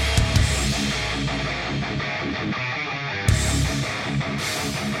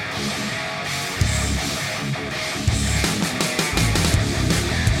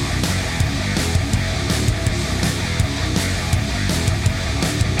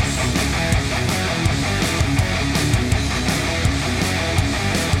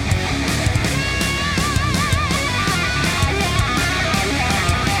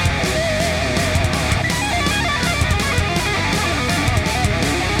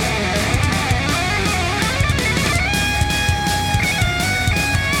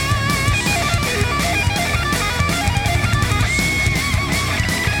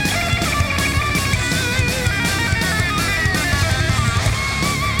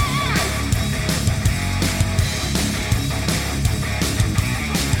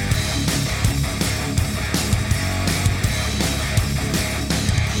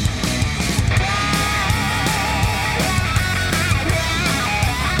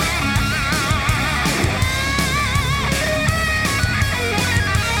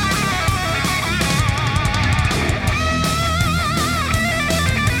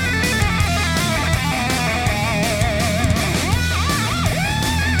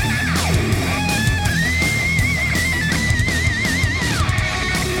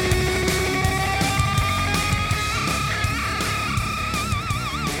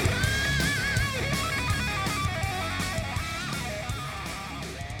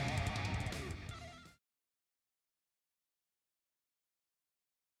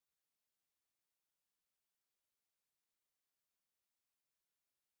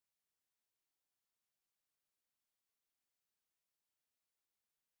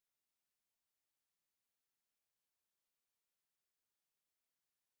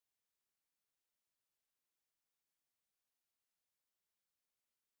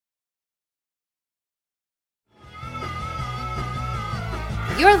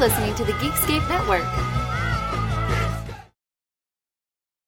 You're listening to the Geekscape Network.